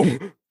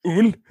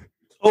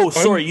 Oh,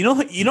 sorry. You know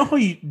how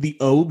the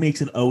O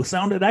makes an O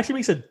sound? It actually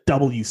makes a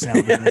W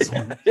sound in this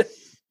one.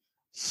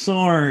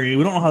 Sorry,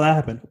 we don't know how that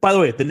happened. By the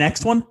way, the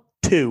next one,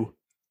 2.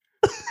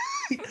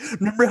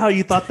 Remember how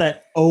you thought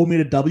that O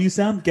made a W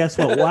sound? Guess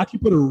what? We'll actually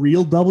put a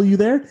real W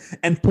there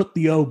and put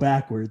the O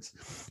backwards.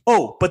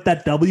 Oh, but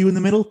that W in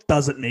the middle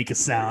doesn't make a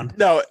sound.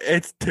 No,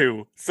 it's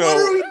 2. So what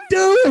are we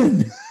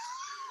doing?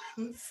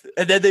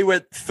 And then they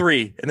went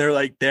 3, and they're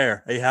like,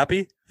 "There, are you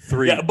happy?"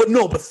 3. Yeah, but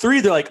 3.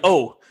 They're like,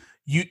 "Oh,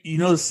 you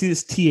know, see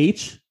this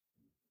TH?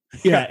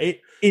 Yeah,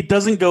 it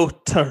doesn't go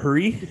to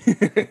hurry.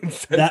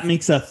 That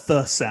makes a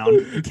th sound.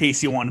 In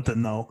case you wanted to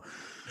know,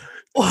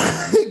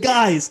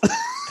 guys."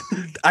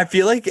 I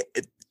feel like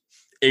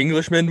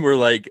Englishmen were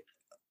like,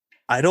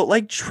 I don't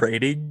like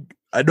trading.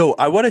 I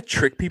want to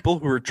trick people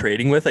who were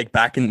trading with like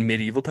back in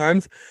medieval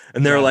times,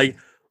 and they're like,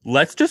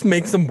 let's just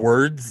make some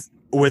words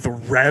with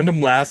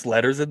random last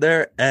letters in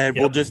there, and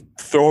we'll just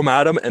throw them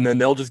at them, and then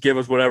they'll just give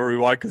us whatever we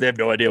want because they have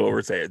no idea what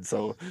we're saying.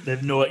 So they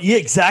have no,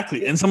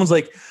 exactly. And someone's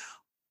like,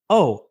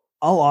 "Oh,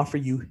 I'll offer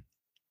you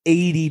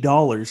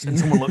 $80," and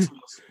someone looks and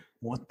goes,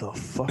 "What the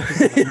fuck is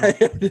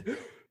that?"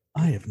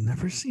 I have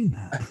never seen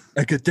that.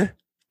 I get that.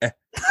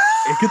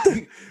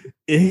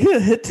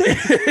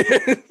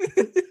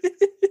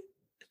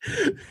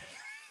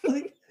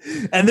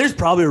 And there's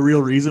probably a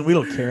real reason. We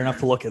don't care enough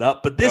to look it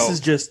up, but this is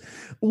just,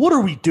 what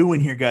are we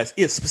doing here, guys?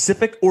 It's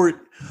specific,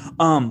 or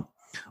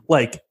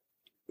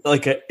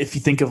if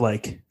you think of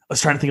like, I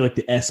was trying to think of like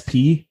the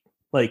SP,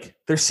 like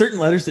there's certain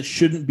letters that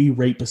shouldn't be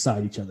right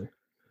beside each other.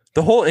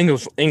 The whole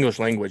English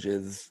language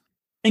is.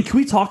 And can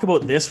we talk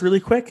about this really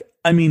quick?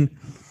 I mean,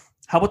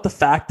 how about the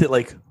fact that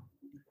like,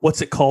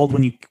 what's it called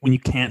when you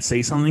can't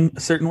say something a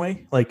certain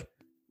way? Like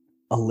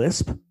a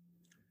lisp?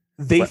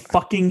 They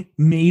fucking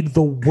made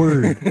the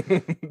word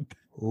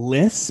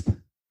lisp.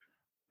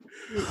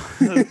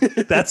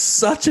 That's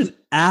such an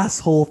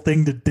asshole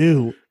thing to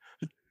do.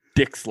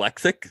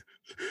 Dyslexic.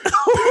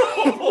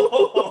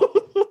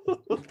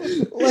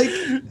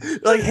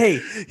 like, hey,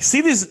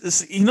 see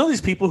these? You know these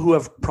people who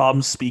have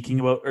problems speaking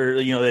about, or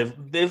you know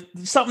they've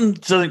something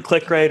doesn't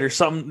click right, or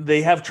something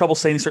they have trouble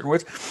saying certain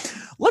words.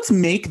 Let's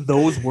make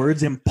those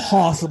words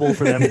impossible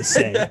for them to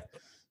say.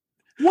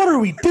 What are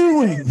we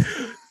doing?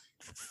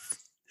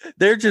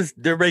 They're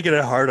making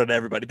it hard on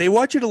everybody. They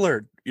want you to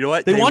learn. You know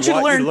what? They want you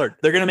to learn.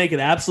 They're going to make it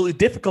absolutely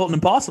difficult and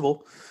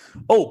impossible.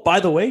 Oh, by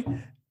the way,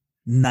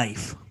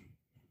 knife.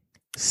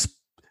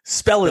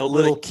 Spell it,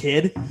 little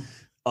kid.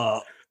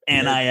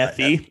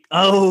 N-I-F-E.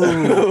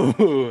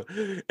 Oh.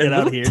 Get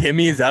out here.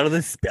 Timmy is out of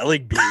the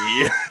spelling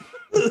bee.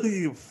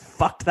 You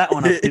fucked that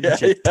one up,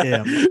 didn't you,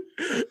 Tim?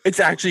 It's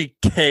actually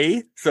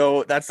K,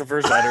 so that's the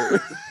first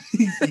letter.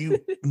 You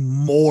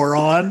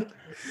moron.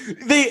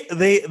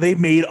 They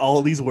made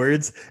all these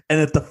words,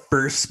 and at the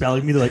first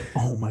spelling bee, they're like,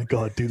 "Oh my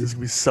god, dude, this is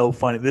gonna be so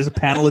funny." There's a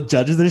panel of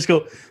judges. They just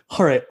go,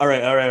 "All right."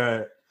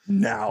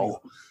 Now,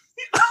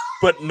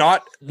 but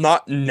not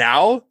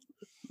now.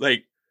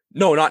 Like,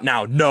 no, not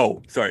now.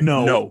 No, sorry,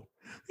 no.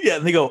 Yeah,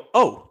 and they go,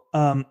 "Oh,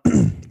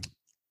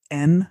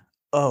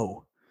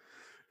 N-O,"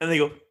 and they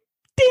go,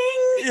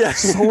 "Ding." Yeah.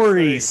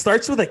 Sorry,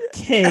 starts with a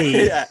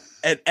K. Yeah,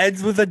 and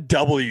ends with a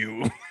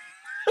W.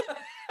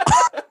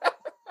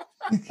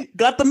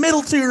 Got the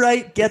middle two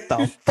right. Get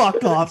the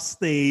fuck off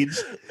stage.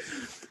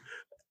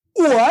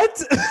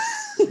 What?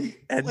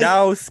 And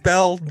now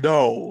spell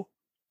no.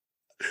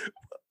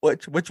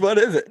 Which one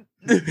is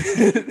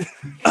it?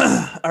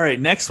 All right,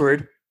 next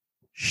word.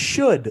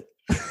 Should.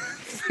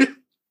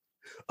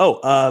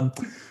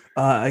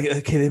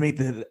 Okay, they make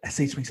the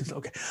SH make sense.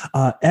 Okay.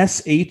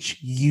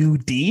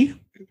 SHUD.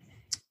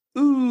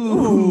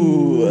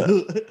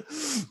 Ooh.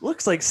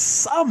 Looks like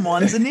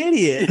someone's an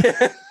idiot.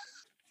 Yeah.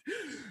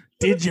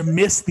 Did you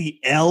miss the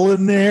L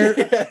in there?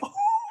 Yeah.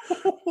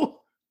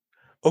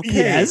 Okay.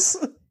 Yes.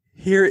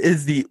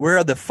 We're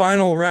at the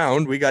final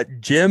round. We got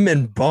Jim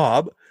and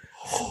Bob.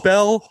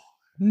 Spell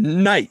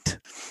night.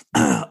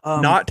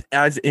 Not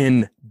as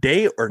in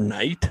day or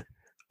night.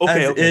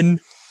 Okay. In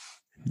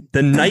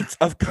the Knights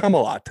of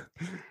Camelot.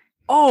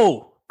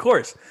 Oh, of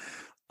course.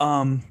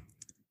 Nite.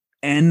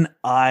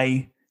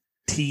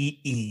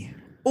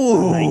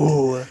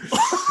 Ooh.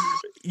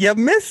 You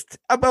missed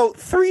about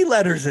 3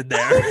 letters in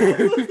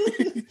there.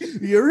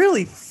 You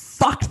really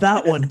fucked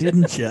that one,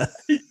 didn't you?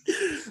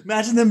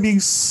 Imagine them being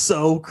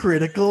so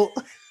critical.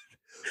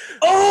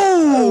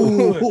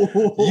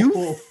 Oh,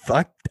 You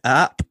fucked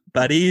up,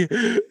 buddy.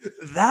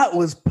 that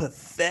was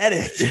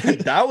pathetic.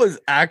 That was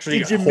actually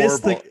Did you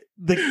horrible. miss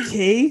the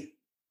K?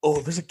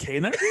 Oh, there's a K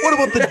in there. What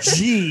about the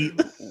G?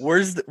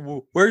 Where's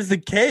the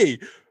K?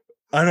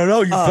 I don't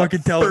know. You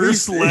fucking tell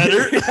first me.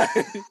 letter.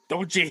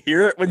 Don't you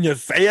hear it when you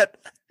say it?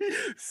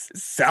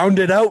 Sound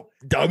it out,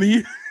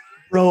 dummy.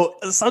 Bro,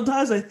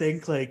 sometimes I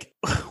think like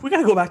we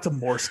gotta go back to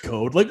Morse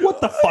code. Like,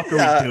 what the fuck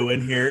are we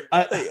doing here?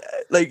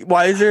 Like,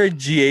 why is there a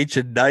GH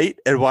in night,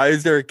 and why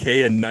is there a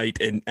K in night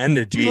and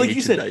a GH like you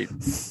in said, night?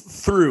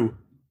 through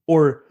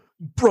or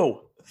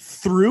bro,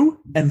 through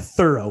and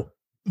thorough.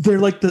 They're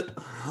like the.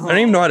 I don't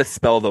even know how to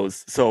spell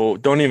those, so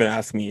don't even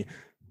ask me.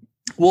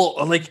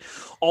 Well, like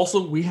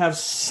also we have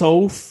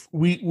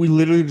we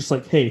literally just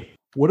like, hey,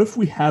 what if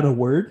we had a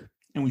word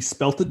and we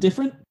spelt it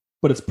different,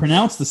 but it's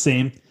pronounced the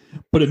same,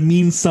 but it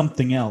means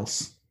something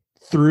else.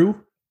 Through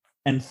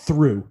and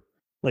through.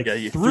 Like Yeah,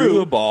 you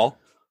threw a ball.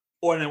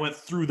 or and it went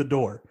through the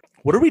door.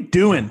 What are we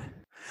doing?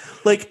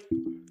 Like,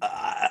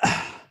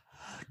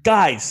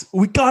 guys,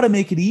 we got to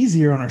make it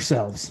easier on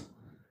ourselves.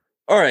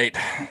 All right.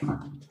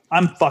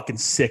 I'm fucking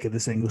sick of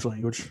this English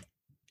language.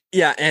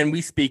 Yeah, and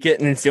we speak it,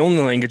 and it's the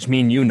only language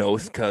me and you know,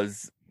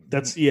 because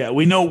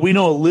We know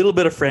a little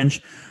bit of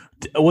French.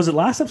 Was it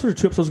last episode or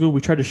 2 episodes ago?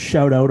 We tried to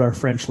shout out our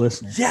French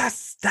listeners.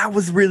 yes, that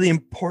was really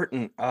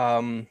important.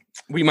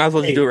 We might as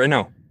well just do it right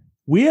now.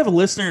 We have a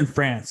listener in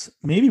France,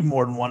 maybe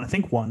more than one. I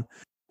think one.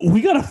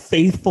 We got a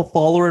faithful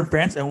follower in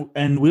France,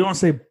 and we don't want to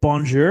say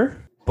bonjour.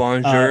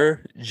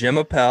 Bonjour, je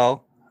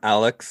m'appelle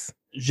Alex.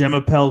 Je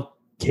m'appelle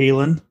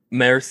Kaylin.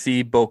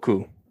 Merci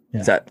beaucoup.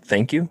 Yeah. Is that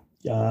thank you?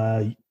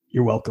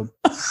 You're welcome.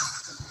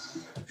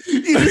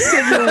 You just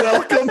said you're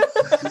welcome.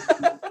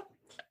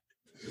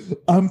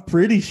 I'm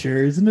pretty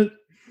sure, isn't it?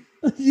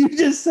 You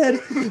just said,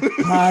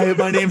 hi,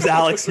 my name's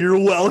Alex. You're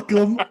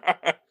welcome.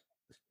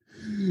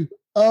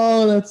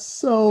 Oh, that's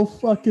so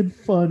fucking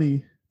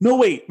funny. No,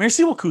 wait.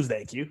 Merci beaucoup,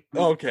 thank you.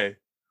 Okay.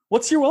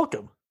 What's your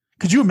welcome?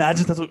 Could you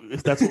imagine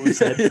if that's what we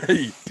said?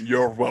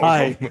 You're welcome.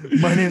 Hi,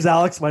 my name's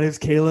Alex. My name's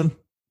Kaylin.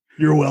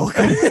 You're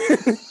welcome.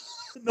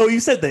 No,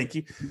 you said thank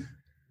you.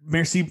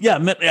 Merci. Yeah.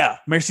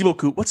 Merci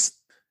beaucoup.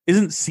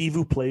 Isn't s'il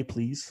vous plaît,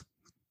 please?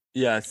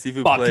 Yeah, s'il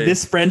vous Fuck, plaît.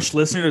 this French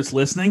listener that's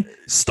listening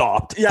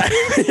stopped. Yeah,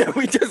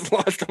 we just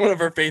lost one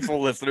of our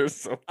faithful listeners.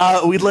 So.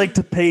 We'd like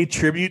to pay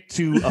tribute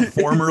to a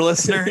former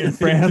listener in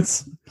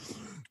France.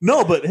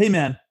 No, but hey,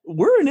 man,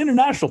 we're an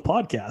international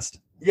podcast.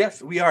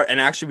 Yes, we are. And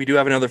actually, we do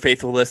have another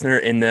faithful listener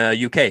in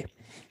the UK.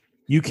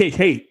 UK,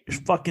 hey,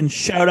 fucking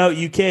shout out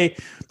UK.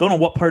 Don't know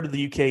what part of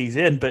the UK he's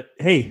in, but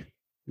hey,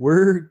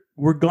 we're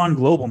gone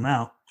global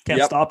now.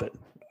 Can't stop it.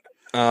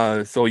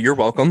 So you're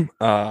welcome.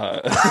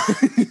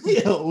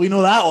 Yeah, we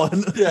know that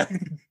one. Yeah.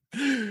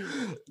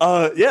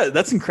 Yeah,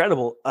 that's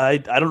incredible. I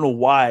don't know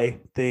why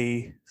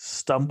they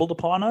stumbled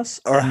upon us,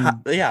 Or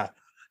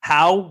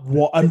how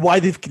and why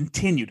they've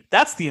continued.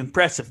 That's the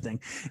impressive thing.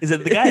 Is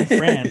that the guy in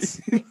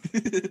France,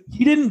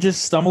 he didn't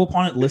just stumble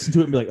upon it, listen to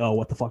it, and be like, "Oh,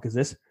 what the fuck is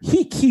this?"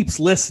 He keeps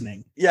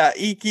listening. Yeah,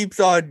 he keeps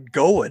on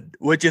going,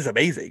 which is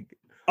amazing.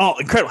 Oh,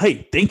 incredible!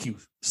 Hey, thank you.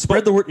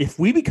 Spread the word. If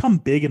we become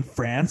big in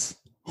France,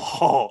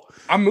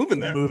 I'm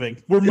moving there.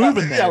 We're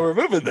moving there. Yeah, we're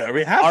moving there.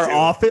 We have our to.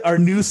 office, our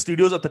new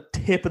studio's at the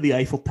tip of the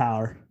Eiffel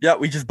Tower. Yeah,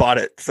 we just bought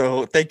it.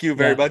 So thank you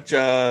very much,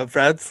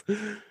 France.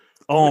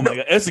 Oh my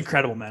god, it's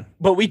incredible, man.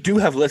 But we do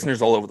have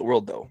listeners all over the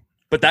world, though.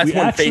 But that's We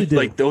one actually do.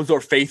 like those are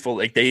faithful.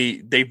 Like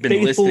they've been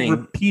Faithful, listening.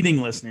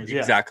 repeating listeners. Yeah.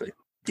 Exactly.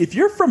 If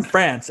you're from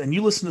France and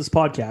you listen to this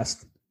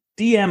podcast,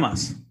 DM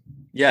us.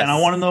 Yes. And I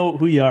want to know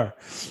who you are.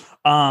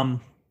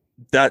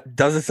 That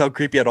doesn't sound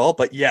creepy at all,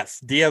 but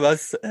yes, DM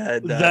us.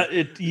 And,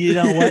 You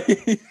know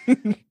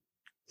what?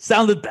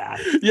 Sounded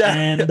bad. Yeah.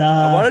 And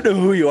I want to know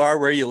who you are,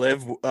 where you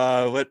live,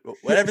 what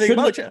everything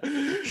about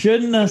you.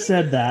 Shouldn't have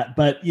said that,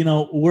 but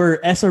we're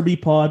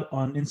SRB Pod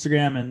on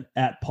Instagram and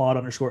at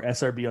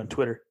pod_SRB on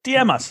Twitter.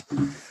 DM us.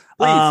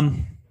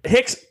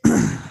 Hicks,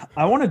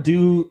 I want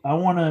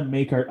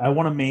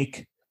to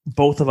make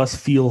both of us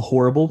feel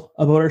horrible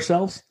about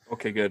ourselves.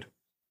 Okay, good.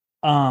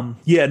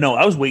 Yeah, no,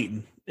 I was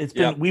waiting.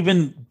 We've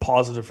been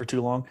positive for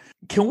too long.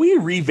 Can we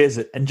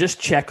revisit and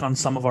just check on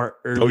some of our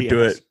early Don't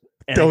do it.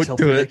 NHL Don't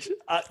do it.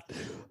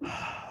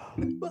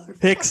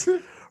 Hicks,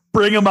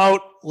 bring them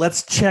out.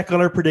 Let's check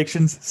on our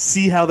predictions,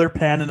 see how they're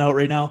panning out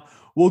right now.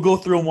 We'll go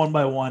through them one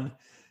by one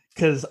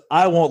because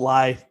I won't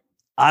lie.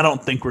 I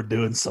don't think we're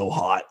doing so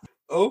hot.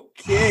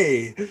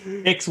 Okay.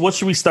 Hicks, what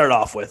should we start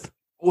off with?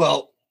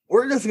 Well,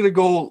 we're just going to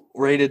go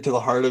right into the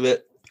heart of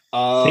it.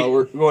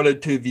 We're going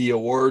into the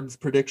awards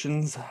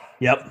predictions.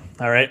 Yep.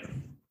 All right.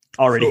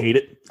 Already hate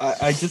it.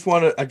 I just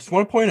want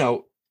to point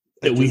out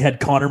that we had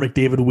Connor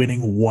McDavid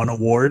winning one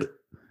award.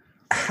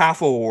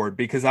 Half award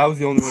because I was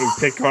the only one who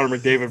picked Connor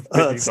McDavid.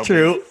 That's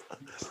true.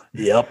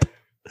 Yep.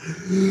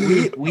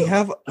 We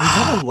have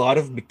a lot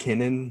of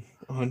McKinnon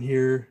on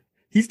here.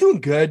 He's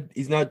doing good.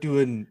 He's not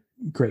doing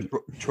great.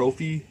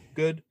 Trophy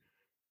good.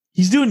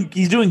 He's doing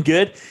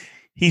good.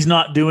 He's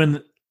not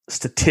doing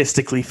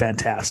statistically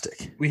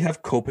fantastic. We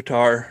have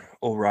Kopitar,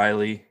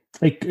 O'Reilly.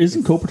 Like,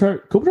 isn't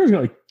Kopitar's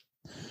got like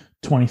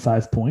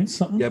 25 points,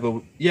 something? Yeah,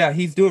 but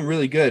he's doing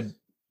really good.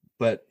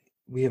 But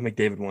we have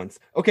McDavid once.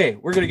 Okay,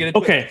 we're gonna get into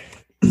it.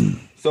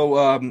 So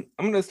I'm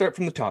gonna start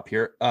from the top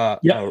here.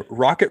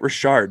 Rocket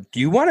Richard. Do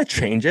you want to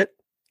change it?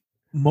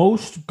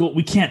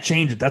 We can't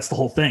change it. That's the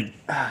whole thing.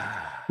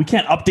 We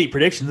can't update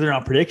predictions. They're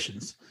not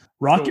predictions.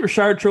 Rocket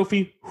Richard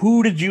Trophy.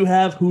 Who did you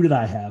have? Who did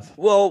I have?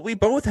 Well, we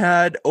both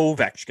had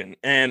Ovechkin,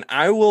 and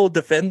I will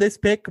defend this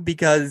pick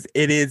because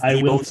it is.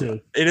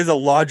 It is a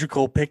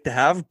logical pick to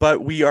have,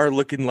 but we are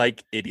looking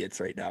like idiots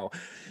right now.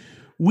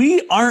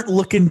 We aren't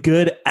looking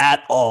good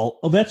at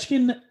all.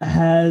 Ovechkin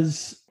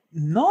has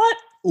not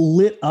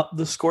lit up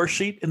the score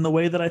sheet in the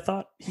way that I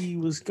thought he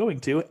was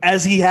going to,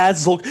 as he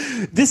has.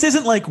 This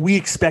isn't like we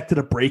expected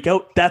a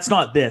breakout. That's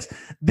not this.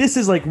 This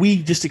is like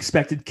we just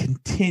expected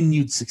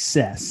continued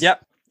success.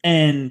 Yep.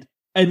 And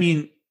I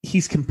mean,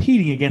 he's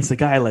competing against a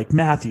guy like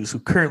Matthews, who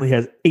currently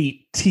has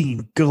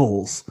 18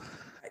 goals.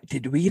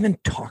 Did we even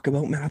talk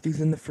about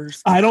Matthews in the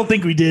first? I don't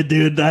think we did,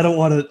 dude. I don't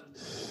want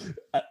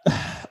to.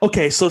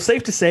 Okay, so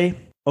safe to say,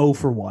 0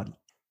 for 1.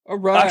 All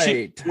right.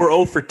 Actually, we're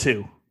 0 for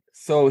 2.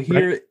 So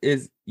here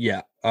is, we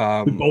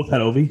both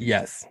had Ovi?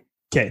 Yes.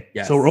 Okay,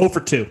 yes. So we're 0 for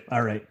 2.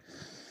 All right.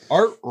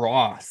 Art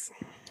Ross.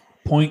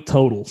 Point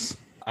totals.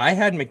 I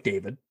had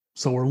McDavid.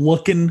 So we're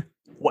looking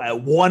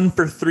at 1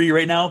 for 3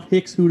 right now.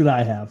 Hicks, who did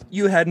I have?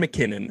 You had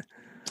McKinnon.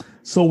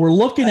 So we're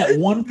looking at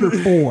 1 for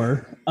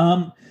 4.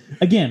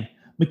 Again,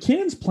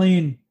 McKinnon's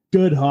playing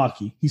good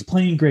hockey. He's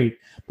playing great.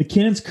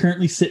 McKinnon's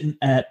currently sitting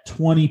at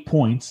 20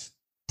 points,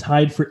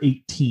 tied for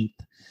 18th,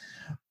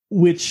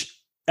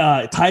 which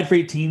tied for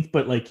 18th,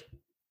 but like,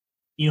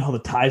 you know how the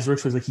ties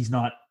works, where it's like he's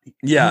not.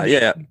 Yeah.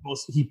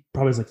 He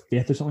probably was like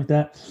 5th or something like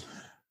that.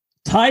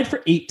 Tied for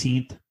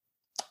 18th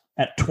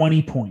at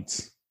 20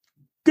 points.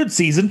 Good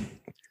season.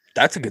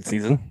 That's a good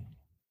season.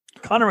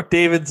 Connor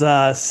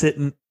McDavid's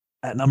sitting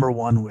at number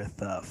 1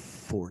 with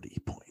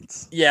 40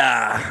 points.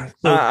 Yeah.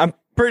 So, I'm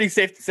pretty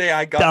safe to say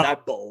I got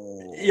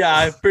double. That. Yeah,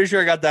 I'm pretty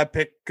sure I got that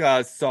pick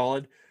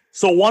solid.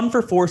 So 1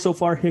 for 4 so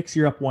far. Hicks,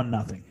 you're up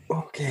 1-0.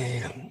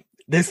 Okay.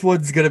 This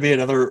one's going to be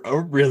a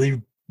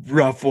really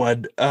rough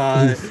one.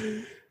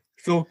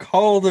 So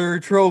Calder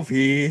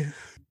Trophy.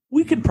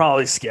 We could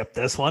probably skip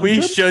this one.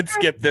 We should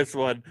skip this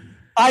one.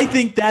 I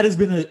think that has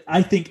been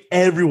I think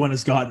everyone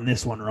has gotten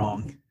this one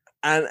wrong.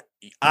 And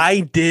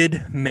I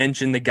did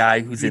mention the guy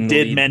who's in the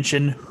lead. Did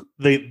mention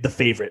the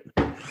favorite.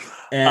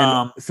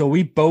 And so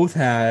we both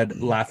had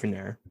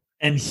Lafreniere.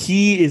 And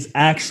he is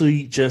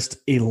actually just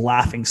a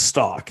laughing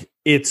stock.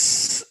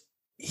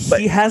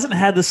 He hasn't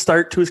had the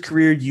start to his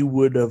career you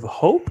would have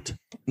hoped.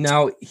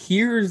 Now,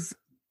 here's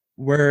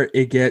where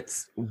it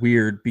gets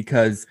weird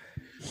because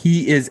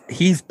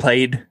he's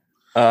played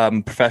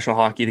professional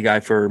hockey, the guy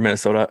for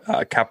Minnesota,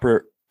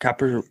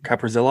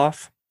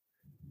 Kaprizilov.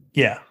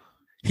 Yeah.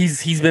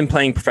 He's been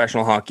playing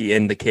professional hockey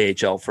in the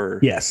KHL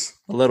for a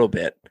little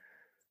bit.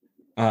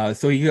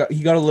 So he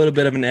got a little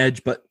bit of an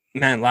edge, but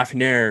man,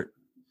 Lafreniere,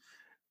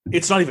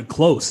 it's not even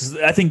close.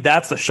 I think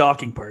that's the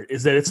shocking part,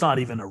 is that it's not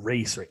even a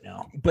race right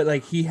now. But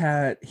like he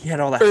had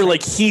all that, or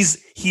like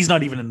he's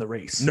not even in the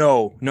race.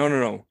 No.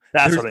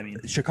 That's what I mean.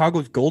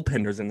 Chicago's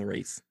goaltender's in the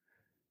race.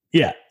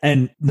 Yeah,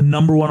 and the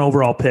number 1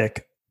 overall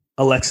pick,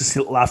 Alexis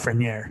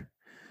Lafreniere,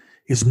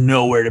 is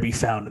nowhere to be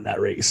found in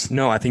that race.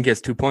 No, I think he has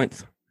 2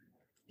 points.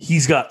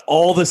 He's got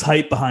all this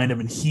hype behind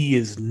him, and he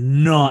is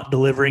not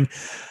delivering.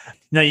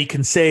 Now you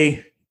can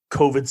say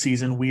COVID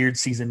season, weird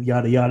season,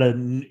 yada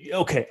yada.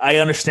 Okay, I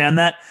understand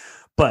that,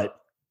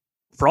 but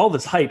for all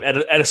this hype, at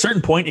a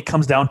certain point, it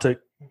comes down to,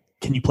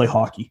 can you play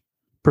hockey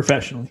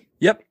professionally?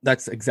 Yep,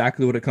 that's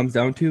exactly what it comes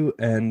down to,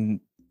 and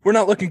we're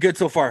not looking good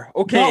so far.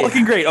 Okay, not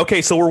looking great.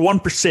 Okay, so we're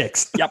 1 for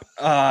 6. Yep.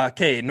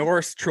 Okay,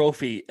 Norris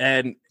Trophy,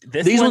 and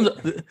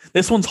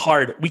this one's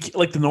hard. We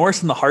like the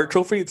Norris and the Hart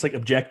Trophy. It's like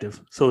objective,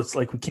 so it's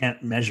like we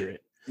can't measure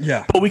it.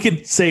 Yeah, but we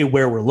can say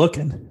where we're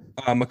looking.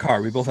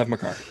 Makar, we both have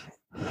Makar.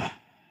 How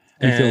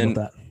do you feel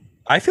about that?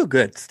 I feel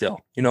good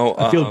still. You know,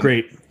 I feel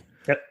great.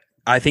 Yep.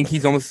 I think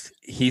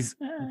he's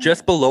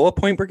just below a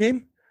point per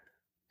game,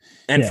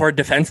 and for a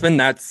defenseman,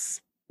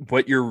 that's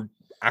what you're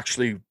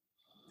actually.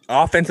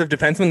 Offensive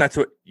defenseman, that's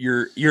what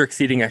you're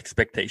exceeding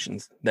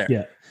expectations there.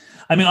 Yeah,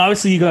 I mean,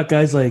 obviously you got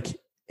guys like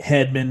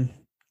Hedman,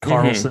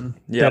 Carlson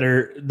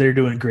they're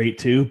doing great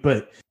too.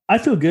 But I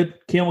feel good.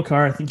 Cale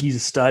Makar, I think he's a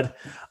stud.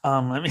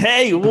 I mean,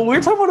 hey, well, we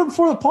were talking about him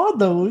before the pod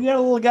though. We got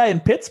a little guy in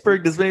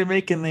Pittsburgh that's maybe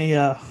making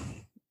the.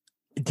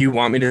 Do you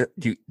want me to?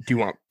 Do you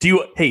want?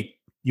 Hey,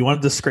 you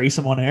want to disgrace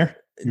him on air?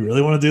 You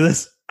really want to do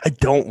this? I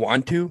don't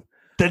want to.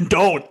 Then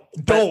don't.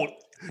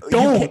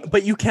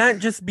 But you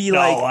can't just be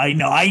I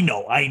know.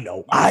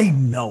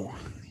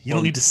 You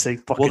don't need to say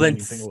fucking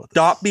anything about this.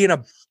 Stop being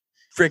a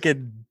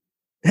freaking.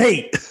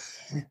 Hey,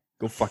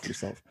 go fuck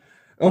yourself.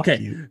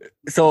 Okay,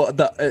 so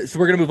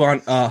we're gonna move on.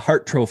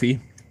 Hart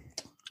Trophy.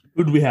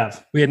 Who do we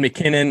have? We had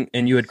McKinnon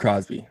and you had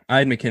Crosby. I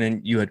had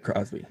McKinnon. You had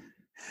Crosby.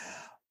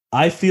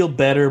 I feel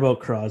better about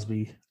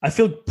Crosby. I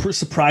feel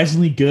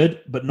surprisingly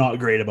good, but not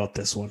great about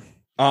this one.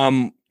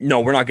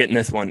 No, we're not getting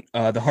this one.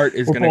 The Hart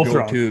is going to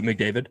go to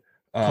McDavid.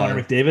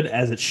 Connor McDavid,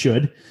 as it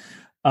should.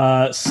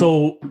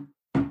 So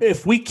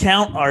if we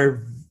count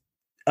our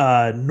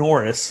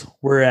Norris,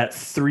 we're at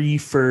 3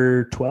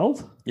 for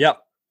 12. Yep,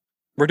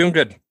 we're doing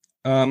good.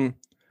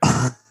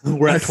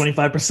 We're at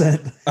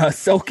 25%.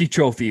 Selke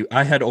Trophy.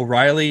 I had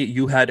O'Reilly.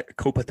 You had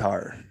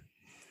Kopitar.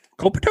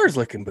 Kopitar's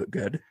looking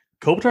good.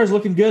 Kopitar's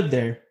looking good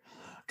there,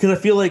 because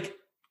I feel like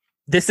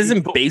this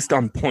isn't based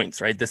on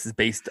points, right? This is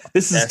based.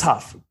 This is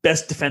tough.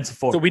 Best defensive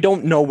forward. So we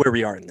don't know where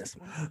we are in this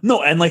one.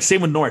 No, and like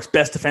same with Norris,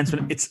 best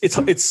defenseman.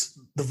 It's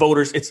the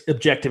voters. It's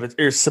objective.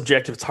 It's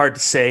subjective. It's hard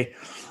to say.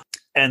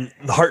 And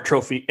the Hart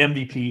Trophy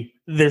MVP.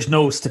 There's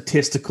no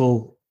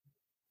statistical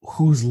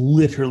who's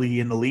literally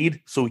in the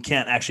lead, so we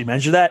can't actually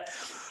measure that.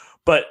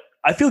 But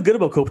I feel good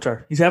about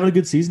Kopitar. He's having a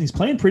good season. He's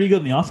playing pretty good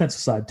on the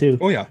offensive side too.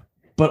 Oh yeah.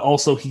 But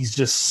also he's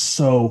just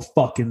so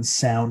fucking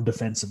sound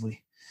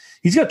defensively.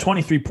 He's got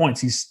 23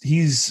 points.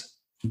 He's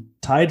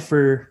tied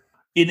for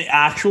in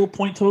actual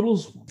point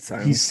totals.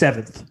 He's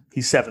 7th.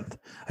 I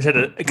said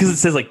it because it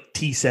says like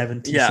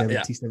T7,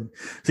 T7.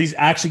 So he's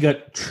actually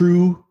got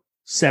true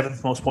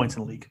 7th most points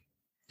in the league.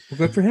 Well,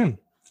 good for him.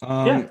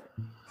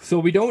 So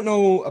we don't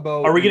know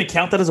about. Are we going to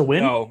count that as a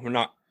win? No, we're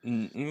not.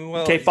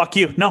 Well, okay, fuck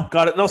you. No,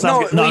 got it. No,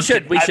 sounds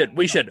good.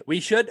 We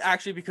should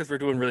actually, because we're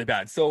doing really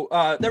bad. So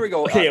there we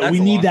go. Okay,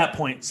 we need that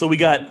point. So we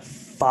got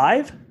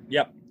 5.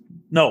 Yep.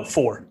 No,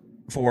 4.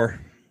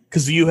 4.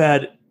 Because you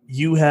had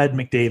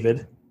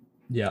McDavid.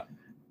 Yeah.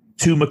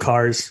 2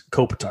 Makars,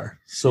 Kopitar.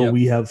 So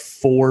we have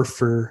 4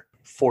 for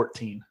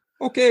 14.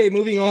 Okay,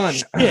 moving on.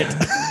 Shit.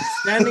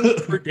 Standing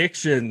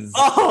predictions.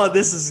 Oh,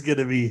 this is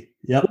gonna be.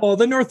 Yep. Well,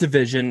 the North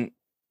Division,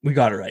 we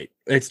got it right.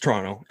 It's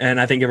Toronto, and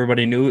I think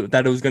everybody knew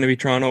that it was going to be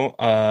Toronto.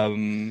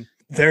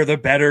 They're the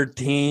better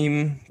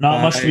team.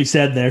 Not much to be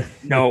said there.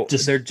 No,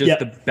 they're just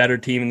the better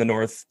team in the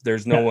North.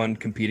 There's no one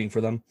competing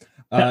for them.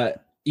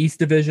 East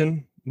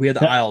Division, we had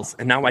the Isles,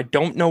 and now I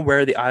don't know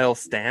where the Isles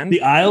stand.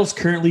 The Isles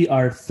currently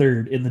are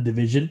 3rd in the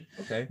division.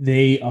 Okay.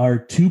 They are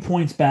 2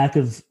 points back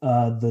of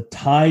the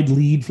tied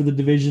lead for the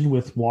division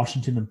with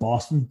Washington and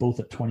Boston, both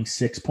at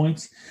 26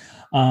 points.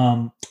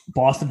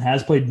 Boston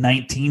has played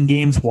 19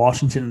 games.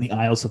 Washington and the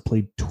Isles have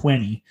played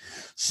 20.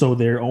 So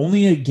they're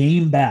only a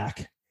game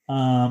back.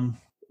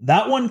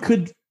 That one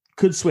could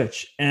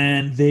switch,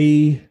 and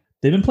they've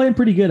been playing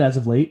pretty good as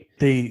of late.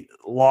 They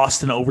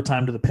lost in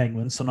overtime to the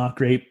Penguins, so not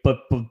great. But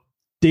the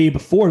day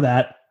before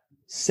that,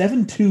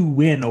 7-2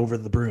 win over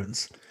the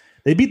Bruins.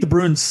 They beat the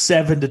Bruins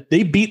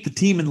they beat the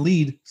team in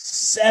lead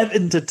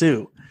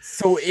 7-2.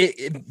 So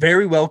it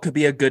very well could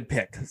be a good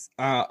pick.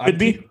 Could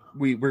be.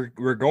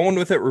 We're going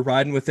with it. We're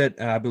riding with it.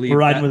 I believe we're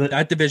riding with it.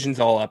 That division's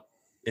all up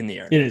in the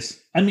air. It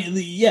is. I mean,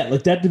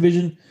 like that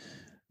division.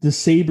 The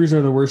Sabres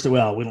are the worst.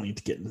 Well, we don't need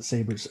to get into the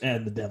Sabres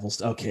and the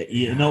Devils.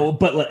 Okay,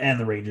 and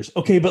the Rangers.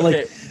 Okay, but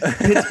like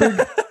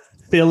Pittsburgh,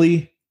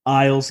 Philly,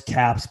 Isles,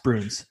 Caps,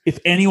 Bruins. If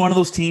any one of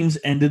those teams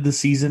ended the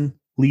season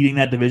leading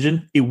that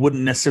division, it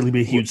wouldn't necessarily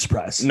be a huge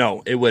surprise.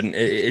 No, it wouldn't.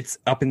 It's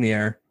up in the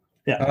air.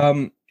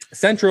 Yeah.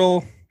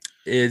 Central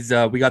is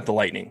we got the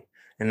Lightning,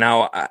 and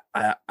now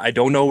I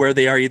don't know where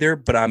they are either,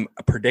 but I'm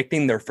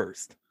predicting they're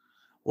first.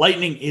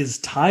 Lightning is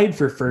tied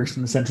for first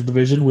in the Central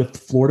Division with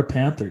Florida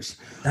Panthers.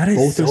 That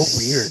is so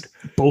weird.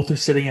 Both are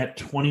sitting at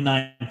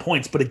 29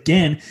 points. But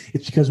again,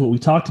 it's because what we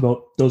talked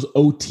about, those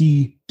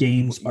OT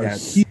games are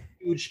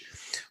huge.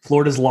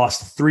 Florida's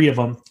lost 3 of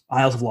them.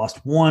 Isles have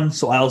lost 1.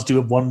 So Isles do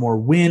have 1 more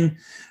win.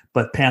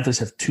 but Panthers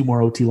have 2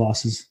 more OT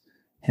losses,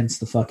 hence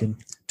the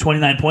fucking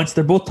 29 points.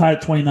 They're both tied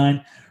at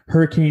 29.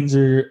 Hurricanes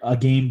are a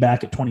game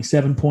back at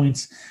 27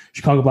 points.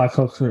 Chicago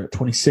Blackhawks are at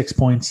 26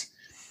 points.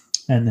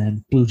 And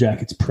then Blue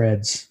Jackets,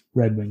 Preds,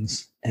 Red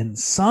Wings. And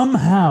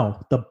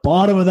somehow the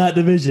bottom of that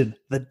division,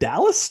 the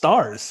Dallas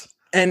Stars.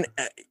 And,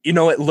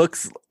 it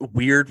looks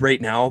weird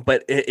right now,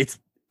 but it's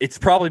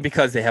probably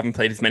because they haven't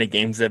played as many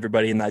games as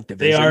everybody in that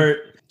division. They are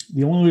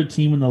the only other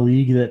team in the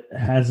league that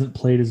hasn't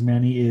played as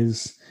many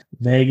is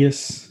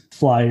Vegas,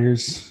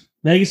 Flyers.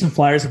 Vegas and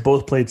Flyers have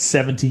both played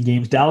 17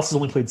 games. Dallas has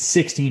only played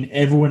 16.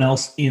 Everyone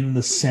else in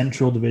the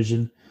Central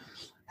Division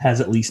has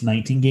at least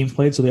 19 games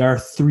played, so they are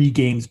 3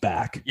 games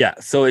back. Yeah,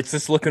 so it's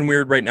just looking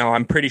weird right now.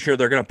 I'm pretty sure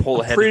they're going to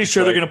pull ahead. Pretty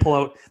sure they're going to pull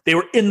out. They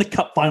were in the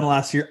Cup final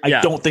last year.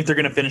 I don't think they're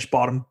going to finish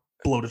bottom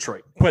below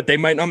Detroit. But they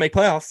might not make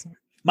playoffs.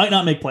 Might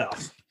not make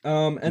playoffs.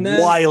 And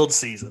then wild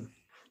season.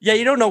 Yeah,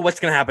 you don't know what's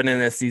going to happen in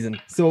this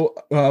season. So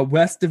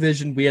West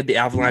Division, we had the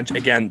Avalanche.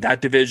 Again, that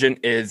division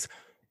is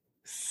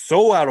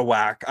so out of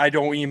whack. I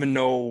don't even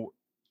know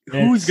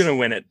who's going to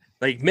win it.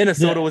 Like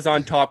Minnesota was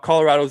on top,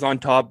 Colorado was on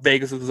top,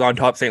 Vegas was on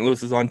top, St.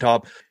 Louis was on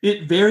top.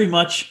 It very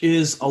much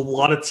is. A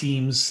lot of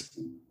teams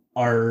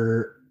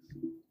are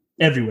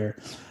everywhere.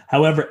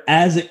 However,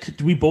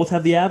 do we both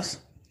have the Avs?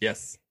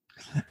 Yes.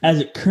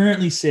 As it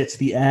currently sits,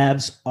 the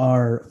Avs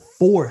are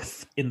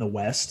 4th in the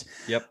West.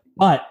 Yep.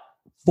 But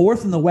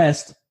 4th in the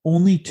West,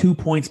 only 2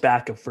 points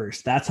back of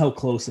first. That's how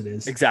close it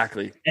is.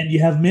 Exactly. And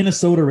you have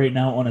Minnesota right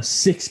now on a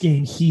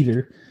 6-game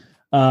heater.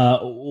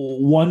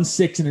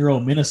 1-6 in a row.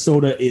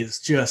 Minnesota is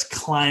just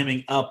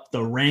climbing up the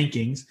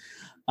rankings.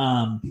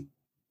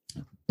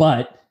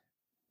 But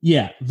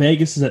yeah,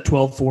 Vegas is at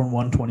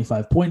 12-4-1,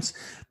 25 points.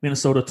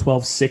 Minnesota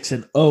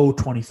 12-6-0,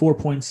 24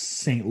 points.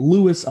 St.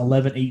 Louis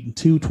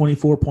 11-8-2,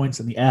 24 points.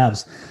 And the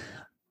Avs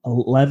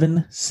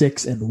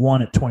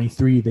 11-6-1 at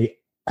 23. They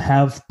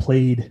have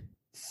played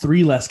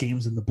 3 less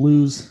games than the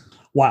Blues.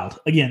 Wild.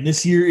 Again,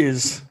 this year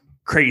is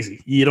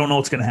crazy. You don't know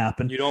what's going to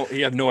happen. You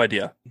have no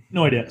idea.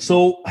 No idea.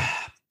 So,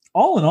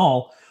 all in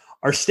all,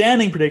 our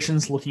standing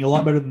predictions looking a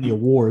lot better than the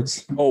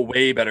awards. Oh,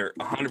 way better.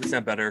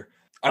 100% better.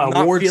 I'm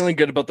Awards, not feeling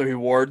good about the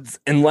awards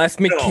unless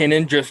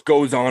McKinnon just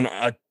goes on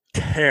a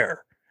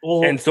tear.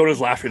 well, And so does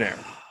Lafreniere.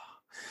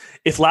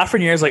 If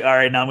Lafreniere is like, all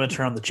right, now I'm going to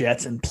turn on the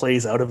Jets and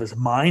plays out of his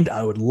mind,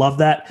 I would love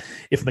that.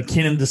 If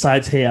McKinnon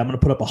decides, hey, I'm going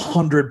to put up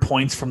 100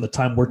 points from the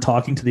time we're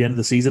talking to the end of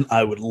the season,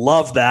 I would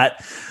love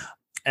that.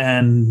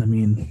 And, I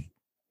mean,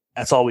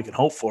 that's all we can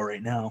hope for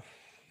right now.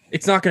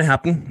 It's not going to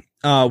happen.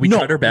 We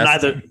tried our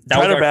best. Neither. That Tried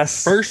was our our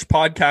best. first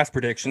podcast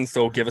prediction,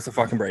 so give us a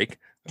fucking break.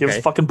 Give us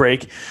a fucking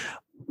break.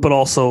 But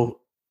also,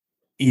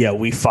 yeah,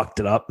 we fucked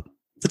it up.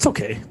 It's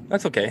okay.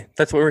 That's okay.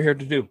 That's what we're here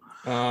to do.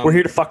 We're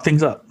here to fuck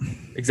things up.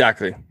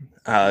 Exactly.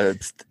 What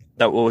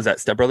was that?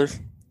 Step Brothers?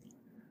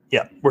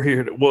 Yeah, we're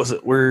here to, what was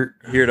it? We're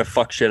Here to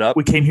fuck shit up.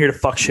 we came here to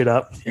fuck shit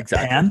up.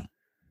 Exactly. Pan.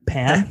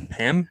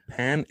 Pam.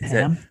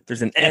 Pam?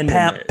 There's an N in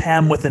Pam, there.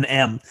 Pam with an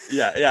M.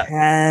 Yeah.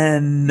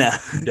 Pan.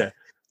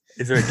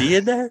 Is there a D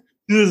in there?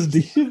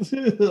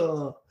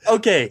 Well,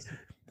 Okay.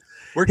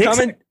 We're Hicks-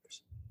 coming.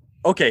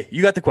 Okay,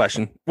 you got the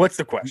question. What's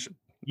the question?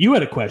 you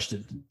had a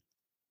question.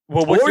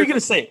 Well, What were you going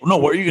to say? No,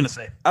 what were you going to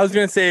say? I was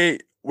going to say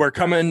we're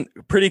coming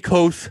pretty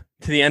close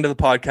to the end of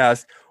the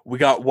podcast. We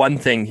got one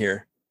thing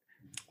here.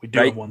 We do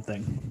Right. have one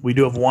thing. We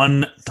do have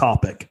one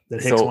topic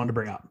that Hicks So- wanted to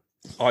bring up.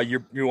 Oh,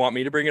 you want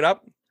me to bring it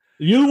up?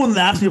 You're the one that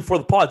asked me before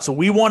the pod. So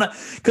we want to,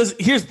 because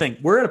here's the thing.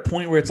 We're at a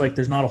point where it's like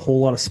there's not a whole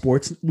lot of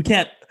sports. We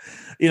can't,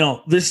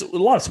 there's a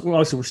lot of,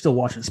 obviously we're still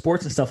watching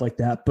sports and stuff like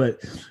that.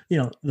 But,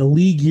 the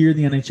league year,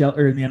 the NHL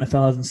or the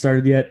NFL hasn't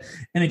started yet.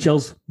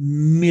 NHL's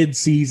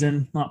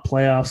mid-season, not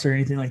playoffs or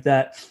anything like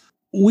that.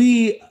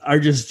 We are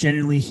just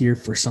genuinely here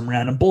for some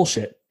random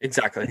bullshit.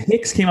 Exactly.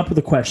 Hicks came up with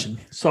a question.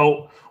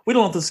 So we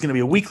don't know if this is going to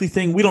be a weekly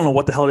thing. We don't know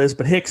what the hell it is.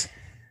 But Hicks,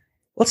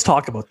 let's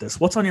talk about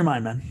this. What's on your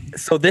mind, man?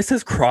 So this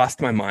has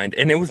crossed my mind,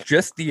 and it was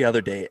just the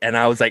other day, and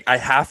I was like, I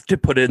have to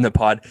put it in the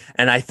pod,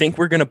 and I think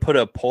we're gonna put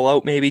a poll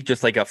out, maybe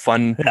just like a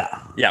fun.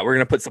 Yeah. We're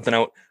gonna put something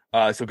out.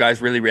 So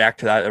guys really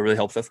react to that. It really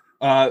helps us.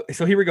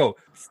 So here we go.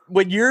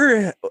 When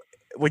you're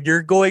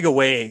going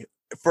away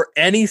for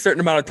any certain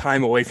amount of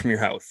time away from your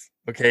house,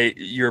 okay,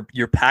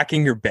 you're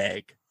packing your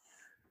bag.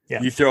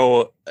 Yeah. You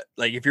throw,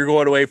 like, if you're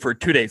going away for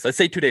 2 days, let's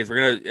say 2 days.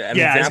 We're gonna.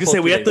 I was gonna say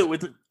we have to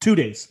with 2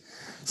 days.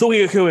 So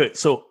wait.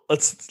 So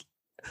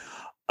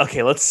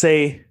let's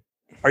say,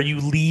 are you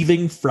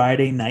leaving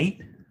Friday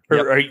night? Or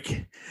Yep. are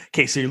you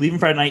okay? So you're leaving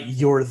Friday night.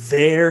 You're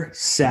there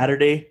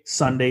Saturday,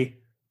 Sunday,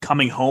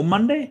 coming home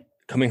Monday.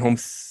 Coming home.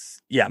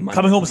 Monday.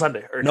 Coming home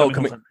Sunday or No,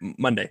 coming coming home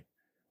Monday.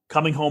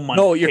 coming home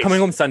Monday. No, you're Okay, coming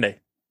so home Sunday.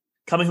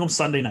 Coming home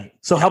Sunday night.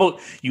 So how about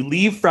you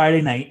leave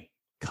Friday night,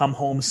 come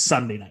home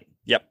Sunday night?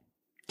 Yep.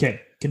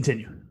 Okay,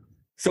 continue.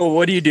 So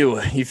what do?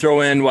 You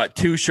throw in what,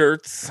 2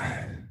 shirts?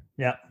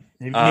 Yeah,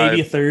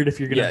 maybe a third if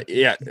you're gonna.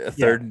 Yeah, a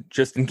third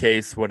just in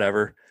case,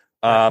 whatever.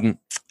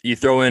 You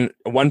throw in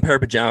 1 pair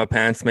of pajama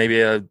pants,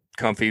 maybe a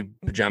comfy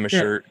pajama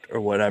shirt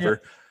or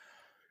whatever.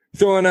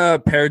 Throw in a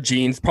pair of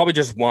jeans, probably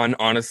just one,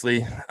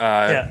 honestly.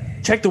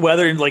 Check the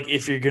weather and like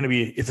if it's gonna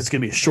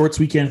be a shorts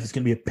weekend, if it's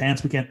gonna be a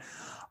pants weekend,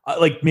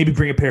 like maybe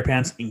bring a pair of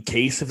pants in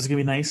case if it's gonna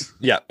be nice.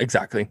 Yeah,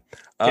 exactly.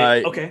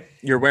 Okay.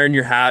 You're wearing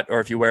your hat, or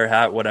if you wear a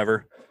hat,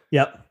 whatever.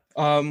 Yep.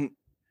 And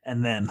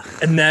then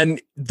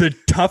the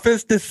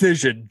toughest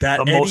decision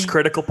that the most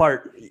critical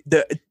part.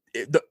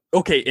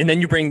 Okay, and then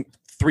you bring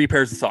 3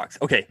 pairs of socks.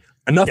 Okay,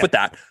 enough with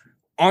that.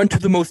 On to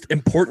the most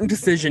important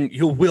decision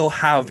you will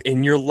have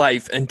in your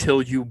life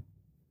until you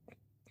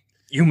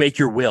make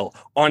your will.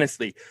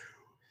 Honestly,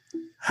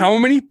 how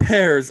many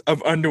pairs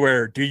of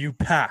underwear do you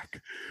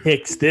pack?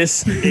 Hicks,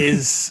 this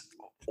is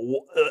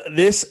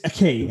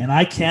okay, and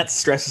I can't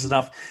stress this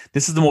enough.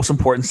 This is the most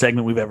important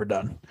segment we've ever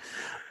done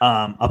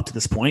up to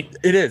this point.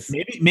 It is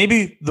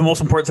maybe the most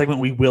important segment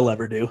we will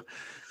ever do.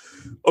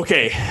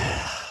 Okay,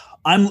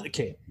 I'm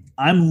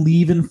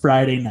leaving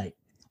Friday night.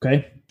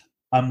 Okay,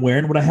 I'm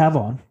wearing what I have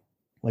on.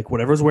 Like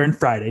whatever I was wearing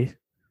Friday,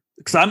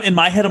 because I'm in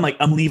my head, I'm like,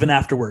 I'm leaving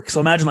after work. So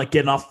imagine like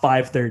getting off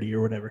 5:30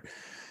 or whatever.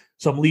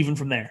 So I'm leaving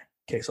from there.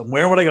 Okay, so I'm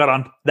wearing what I got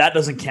on. That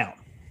doesn't count,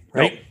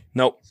 right?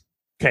 Nope.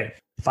 Okay,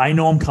 if I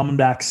know I'm coming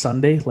back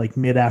Sunday, like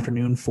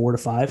mid-afternoon, 4 to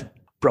 5,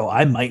 bro,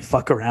 I might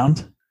fuck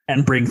around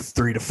and bring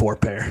 3 to 4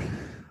 pair.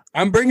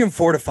 I'm bringing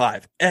 4 to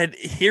 5, and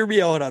hear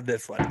me out on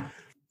this one.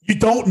 You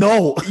don't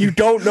know. You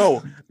don't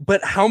know.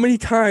 But how many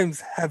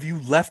times have you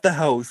left the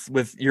house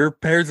with your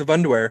pairs of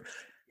underwear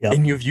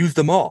and you've used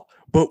them all?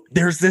 But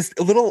there's this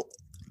little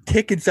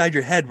tick inside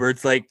your head where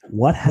it's like,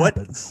 what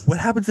happens? What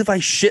happens if I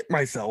shit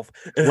myself?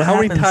 And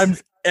how many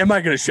times am I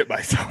going to shit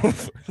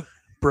myself?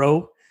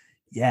 Bro,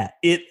 yeah.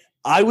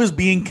 I was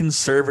being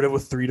conservative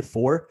with 3 to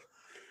 4.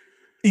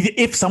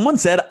 If someone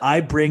said I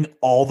bring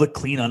all the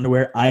clean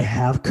underwear I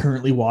have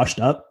currently washed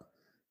up,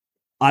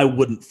 I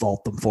wouldn't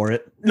fault them for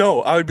it.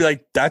 No, I would be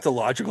like, that's a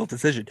logical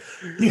decision.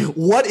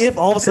 What if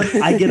all of a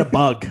sudden I get a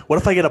bug? What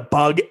if I get a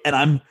bug and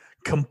I'm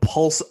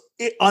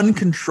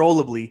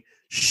uncontrollably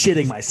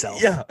shitting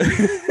myself? Yeah.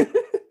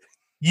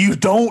 You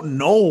don't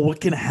know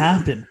what can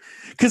happen.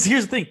 Because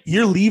here's the thing.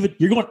 You're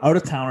going out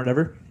of town or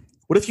whatever.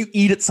 What if you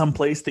eat at some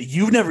place that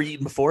you've never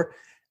eaten before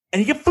and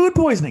you get food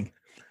poisoning?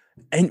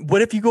 And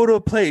what if you go to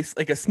a place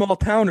like a small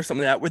town or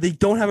something like that where they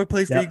don't have a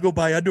place where you go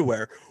buy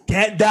underwear?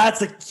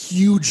 That's a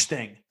huge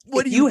thing.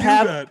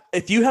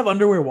 If you have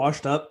underwear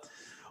washed up,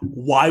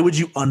 why would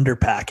you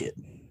underpack it?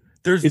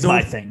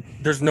 My thing.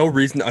 There's no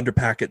reason to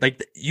underpack it.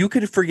 Like you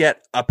could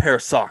forget a pair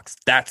of socks.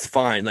 That's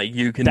fine. Like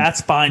you can.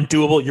 That's fine.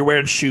 Doable. You're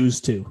wearing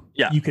shoes too.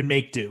 Yeah. You can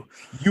make do.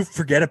 You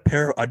forget a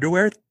pair of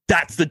underwear.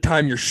 That's the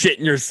time you're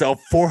shitting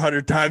yourself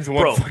 400 times in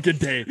one fucking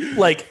day.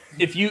 Like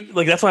if you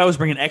that's why I was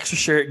bringing an extra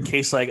shirt in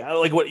case I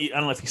don't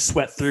know if you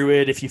sweat through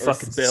it, if you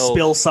fucking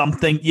spill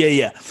something.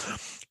 Yeah.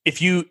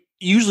 If you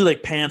usually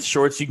like pants,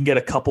 shorts, you can get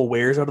a couple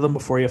wears out of them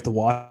before you have to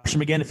wash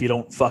them again if you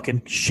don't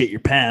fucking shit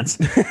your pants.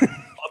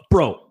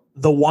 Bro.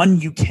 The one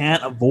you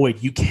can't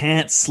avoid, you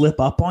can't slip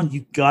up on,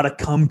 you gotta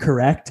come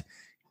correct,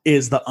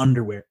 is the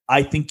underwear.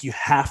 I think you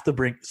have to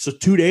bring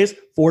 2 days,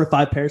 4 to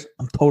 5 pairs.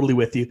 I'm totally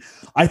with you.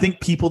 I think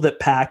people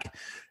that pack,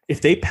 if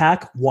they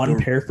pack one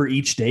pair for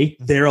each day,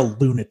 they're a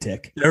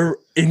lunatic. They're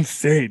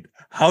insane.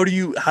 How do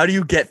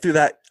you get through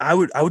that? I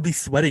would be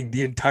sweating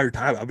the entire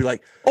time. I'd be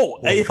like,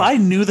 if I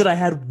knew that I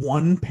had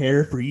one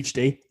pair for each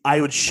day, I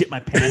would shit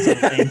my pants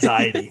out of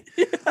anxiety.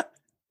 Yeah.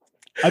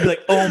 I'd be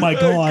like, oh my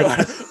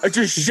God. I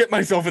just shit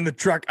myself in the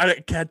truck. I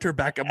can't turn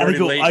back. I'm already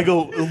late. I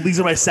go, these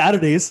are my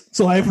Saturdays,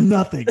 so I have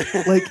nothing.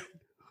 Like,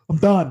 I'm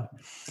done.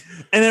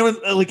 And then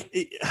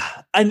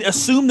I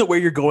assume that where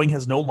you're going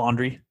has no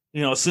laundry.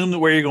 Assume that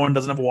where you're going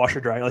doesn't have a washer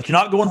dryer. Like, you're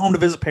not going home to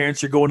visit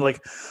parents. You're going to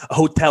like a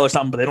hotel or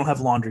something, but they don't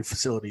have laundry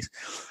facilities.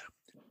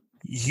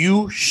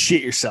 You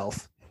shit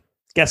yourself.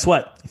 Guess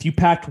what? If you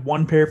packed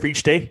one pair for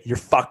each day, you're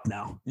fucked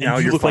now.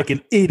 And you look like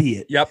an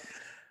idiot. Yep.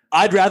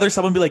 I'd rather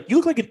someone be like, you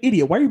look like an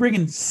idiot. Why are you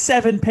bringing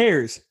 7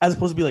 pairs? As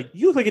opposed to be like,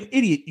 you look like an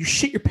idiot. You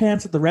shit your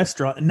pants at the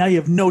restaurant and now you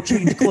have no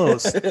change of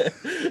clothes.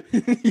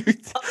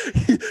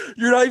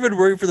 You're not even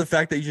worried for the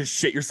fact that you just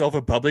shit yourself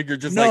in public. You're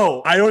just like,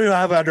 I don't even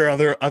have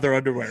other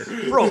underwear.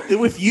 Bro,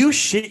 if you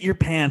shit your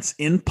pants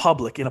in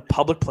public, in a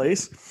public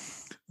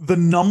place, the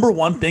number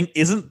one thing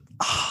isn't,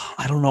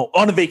 I don't know,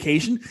 on a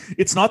vacation,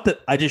 it's not that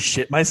I just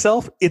shit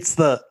myself. It's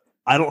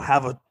I don't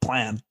have a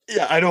plan.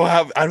 Yeah, I don't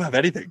have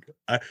anything.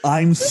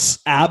 I'm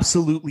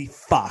absolutely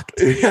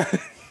fucked. Yeah.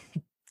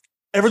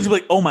 Everyone's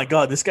like, "Oh my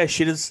God, this guy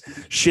shit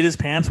his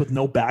pants with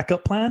no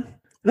backup plan."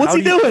 What's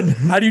he doing?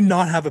 How do you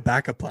not have a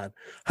backup plan?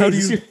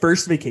 Is this your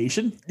first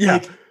vacation?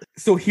 Yeah.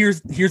 So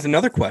here's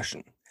another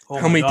question.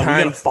 How many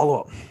times?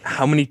 Follow up.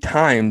 How many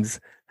times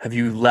have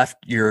you left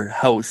your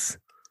house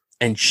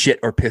and shit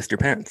or pissed your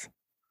pants?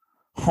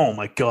 Oh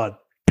my God,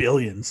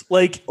 billions.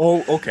 Like,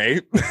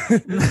 okay.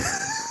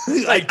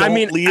 I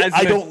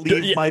don't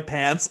leave my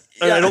pants.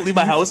 I don't leave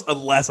my house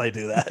unless I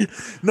do that.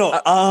 No,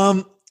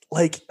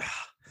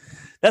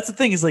 that's the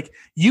thing is like,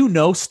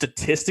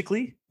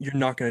 statistically, you're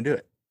not going to do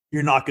it.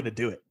 You're not going to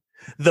do it.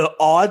 The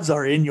odds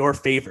are in your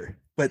favor.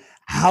 But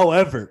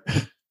however,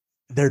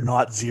 they're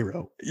not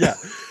zero. Yeah.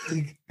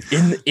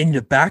 In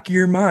the back of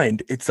your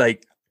mind, it's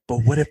like,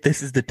 but what if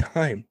this is the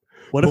time?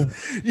 What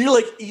if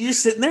you're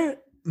sitting there,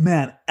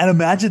 man, and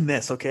imagine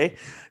this, okay?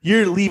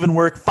 You're leaving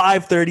work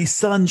 5:30,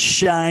 sun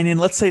shining.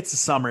 Let's say it's the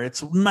summer.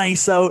 It's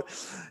nice out.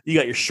 You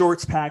got your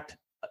shorts packed.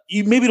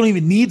 You maybe don't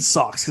even need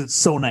socks because it's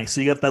so nice. So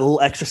you got that little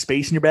extra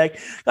space in your bag.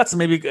 Got some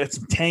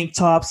tank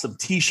tops, some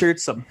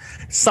t-shirts, some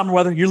summer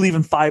weather. You're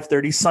leaving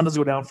 5:30. Sun doesn't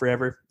go down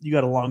forever. You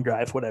got a long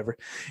drive, whatever.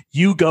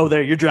 You go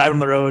there. You're driving on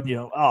the road.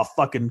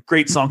 Fucking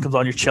great song comes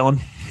on. You're chilling,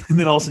 and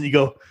then all of a sudden you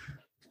go,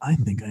 I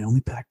think I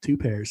only packed 2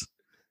 pairs.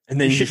 And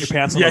then you shit your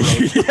pants on the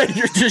road. Yeah,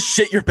 you just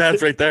shit your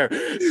pants right there.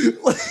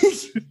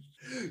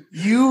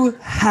 You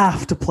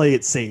have to play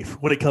it safe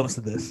when it comes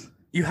to this.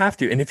 You have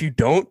to. And if you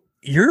don't,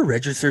 you're a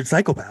registered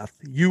psychopath.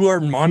 You are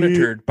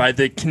monitored by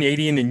the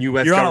Canadian and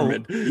U.S.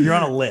 government. You're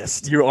on a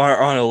list. You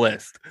are on a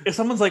list. If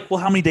someone's like,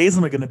 well, how many days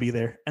am I going to be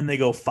there? And they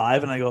go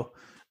 5, and I go,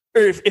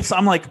 or if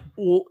I'm like,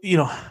 well,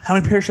 how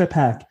many pairs should I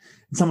pack?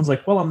 And someone's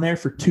like, well, I'm there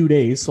for 2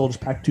 days, so I'll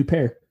just pack 2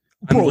 pair.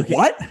 Bro,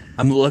 what?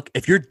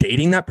 If you're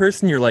dating that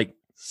person, you're like,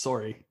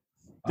 sorry,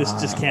 this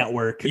just can't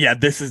work. Yeah,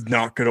 this is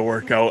not going to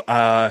work out.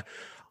 What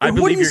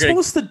are you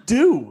supposed to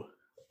do?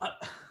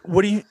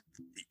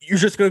 You're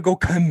just going to go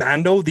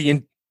commando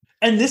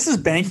and this is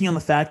banking on the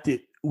fact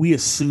that we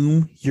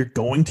assume you're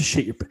going to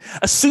shit your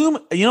assume,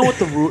 what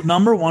the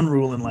number one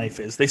rule in life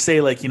is. They say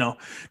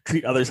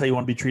treat others how you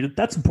want to be treated.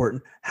 That's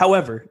important.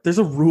 However, there's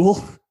a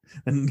rule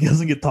and it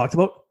doesn't get talked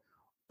about.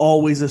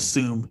 Always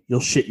assume you'll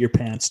shit your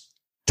pants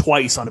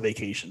twice on a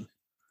vacation.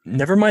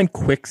 Never mind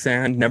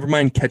quicksand. Never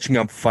mind catching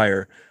up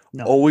fire.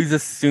 No. Always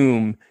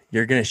assume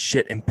you're going to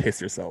shit and piss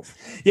yourself.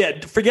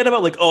 Yeah. Forget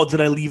about did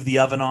I leave the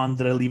oven on?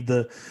 Did I leave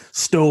the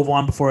stove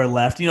on before I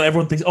left?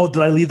 Everyone thinks, did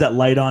I leave that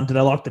light on? Did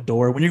I lock the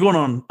door? When you're going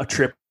on a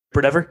trip or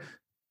whatever,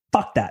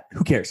 fuck that.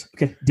 Who cares?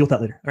 Okay. Deal with that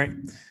later. All right.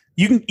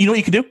 You know what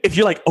you can do? If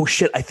you're like, oh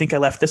shit, I think I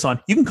left this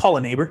on. You can call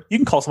a neighbor. You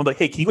can call someone like,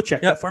 hey, can you go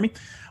check that for me?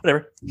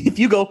 Whatever. If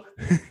you go,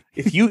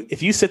 if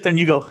you sit there and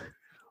you go,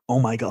 oh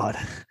my God,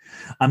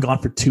 I'm gone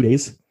for 2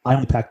 days. I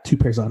only packed 2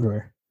 pairs of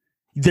underwear.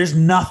 There's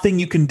nothing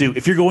you can do.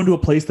 If you're going to a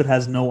place that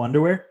has no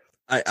underwear,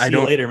 I see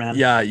you later, man.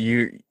 Yeah,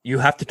 you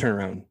have to turn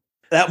around.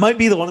 That might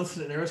be the one of the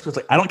scenarios where it's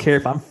like, I don't care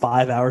if I'm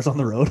 5 hours on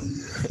the road.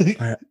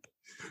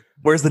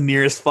 Where's the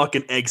nearest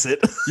fucking exit?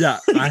 Yeah,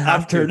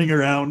 I'm turning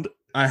around.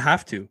 I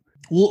have to.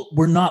 Well,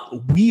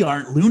 we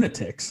aren't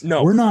lunatics.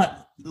 No. We're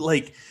not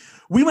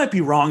we might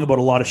be wrong about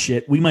a lot of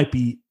shit. We might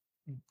be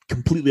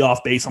completely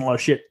off base on a lot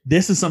of shit.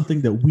 This is something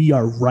that we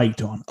are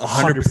right on.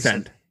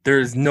 100%.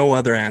 There's no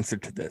other answer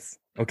to this.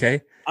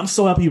 Okay. I'm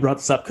so happy you brought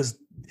this up because,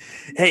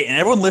 hey, and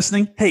everyone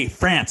listening, hey,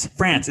 France,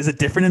 is it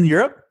different in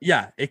Europe?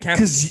 Yeah, it can't.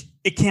 Because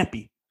it can't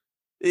be.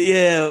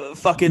 Yeah,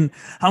 fucking,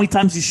 how many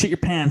times do you shit your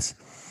pants?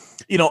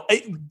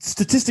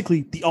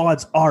 Statistically, the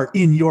odds are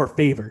in your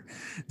favor.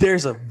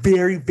 There's a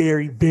very,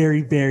 very,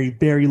 very, very,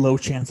 very low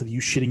chance of you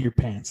shitting your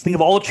pants. Think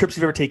of all the trips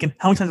you've ever taken.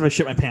 How many times have I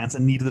shit my pants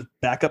and needed a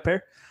backup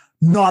pair?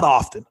 Not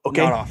often.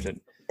 Okay, not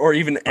often, or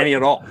even any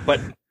at all. But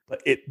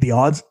the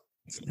odds.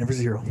 It's never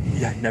 0.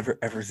 Yeah, never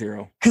ever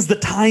 0. Because the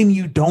time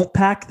you don't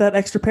pack that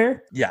extra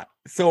pair. Yeah.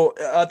 So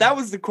that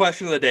was the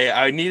question of the day.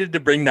 I needed to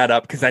bring that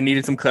up because I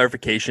needed some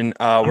clarification.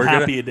 We're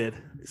happy you did.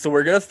 So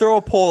we're gonna throw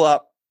a poll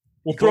up.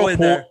 We'll throw a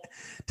poll. There.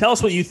 Tell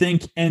us what you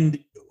think. And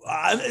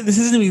this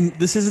isn't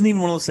even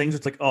one of those things where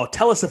it's like, oh,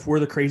 tell us if we're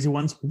the crazy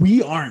ones.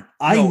 We aren't.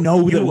 I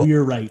know that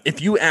we're right.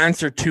 If you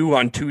answer 2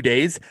 on 2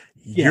 days,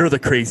 you're the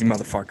crazy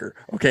motherfucker.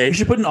 Okay. We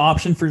should put an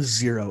option for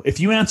 0. If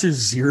you answer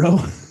 0,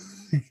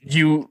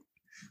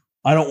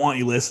 I don't want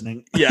you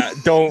listening. Yeah,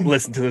 don't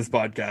listen to this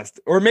podcast.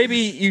 Or maybe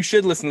you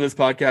should listen to this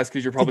podcast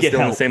because you're probably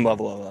still on the same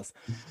level of us.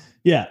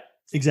 Yeah,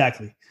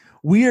 exactly.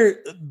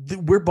 We're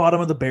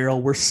bottom of the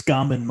barrel. We're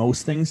scum in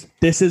most things.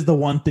 This is the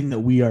one thing that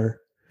we are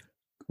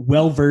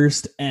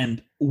well-versed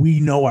and we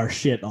know our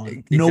shit on.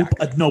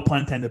 Exactly. No pun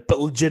intended, but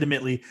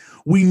legitimately,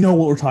 we know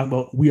what we're talking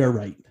about. We are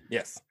right.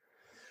 Yes.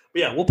 But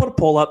yeah, we'll put a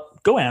poll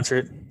up. Go answer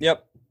it.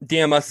 Yep.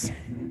 DM us.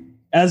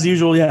 As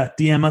usual, yeah.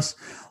 DM us.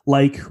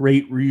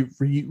 Rate,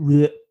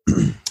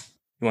 You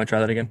want to try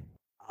that again?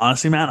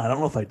 Honestly, man, I don't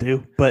know if I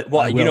do, but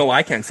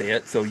I can't say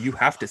it, so you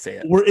have to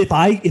say it.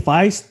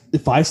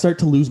 If I start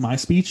to lose my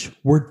speech,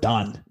 we're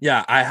done.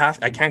 Yeah,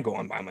 I can't go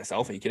on by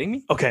myself. Are you kidding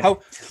me? Okay.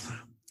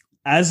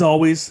 As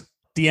always,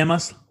 DM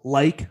us,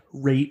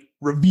 rate,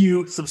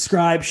 review,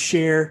 subscribe,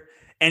 share,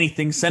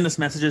 anything. Send us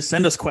messages.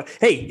 Send us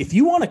hey, if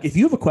you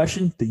have a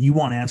question that you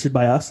want answered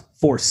by us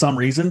for some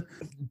reason,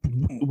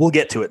 we'll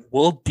get to it.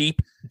 We'll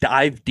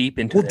dive deep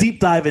into it. We'll deep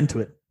dive into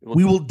it.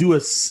 We will do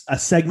a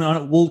segment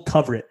on it. We'll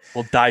cover it.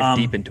 We'll dive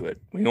deep into it.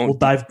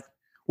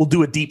 We'll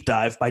do a deep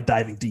dive by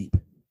diving deep.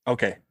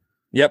 Okay.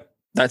 Yep.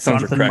 That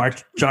sounds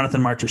correct.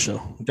 Jonathan March's show.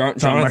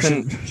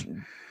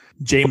 Jonathan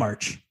J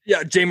March.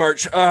 Yeah, J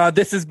March.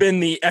 This has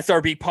been the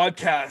SRB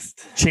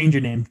podcast. Change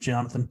your name,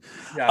 Jonathan.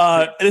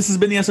 Yeah, this has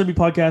been the SRB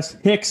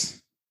podcast.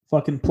 Hicks,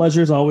 fucking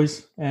pleasure as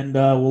always. And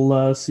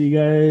we'll see you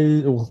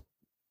guys. Well,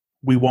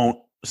 we won't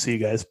see you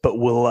guys, but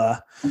we'll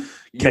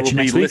catch you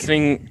next week.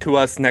 Listening to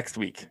us next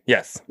week.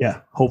 Yes.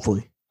 Yeah,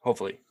 hopefully.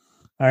 Hopefully.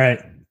 All right.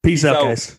 Peace Peace out, out. guys.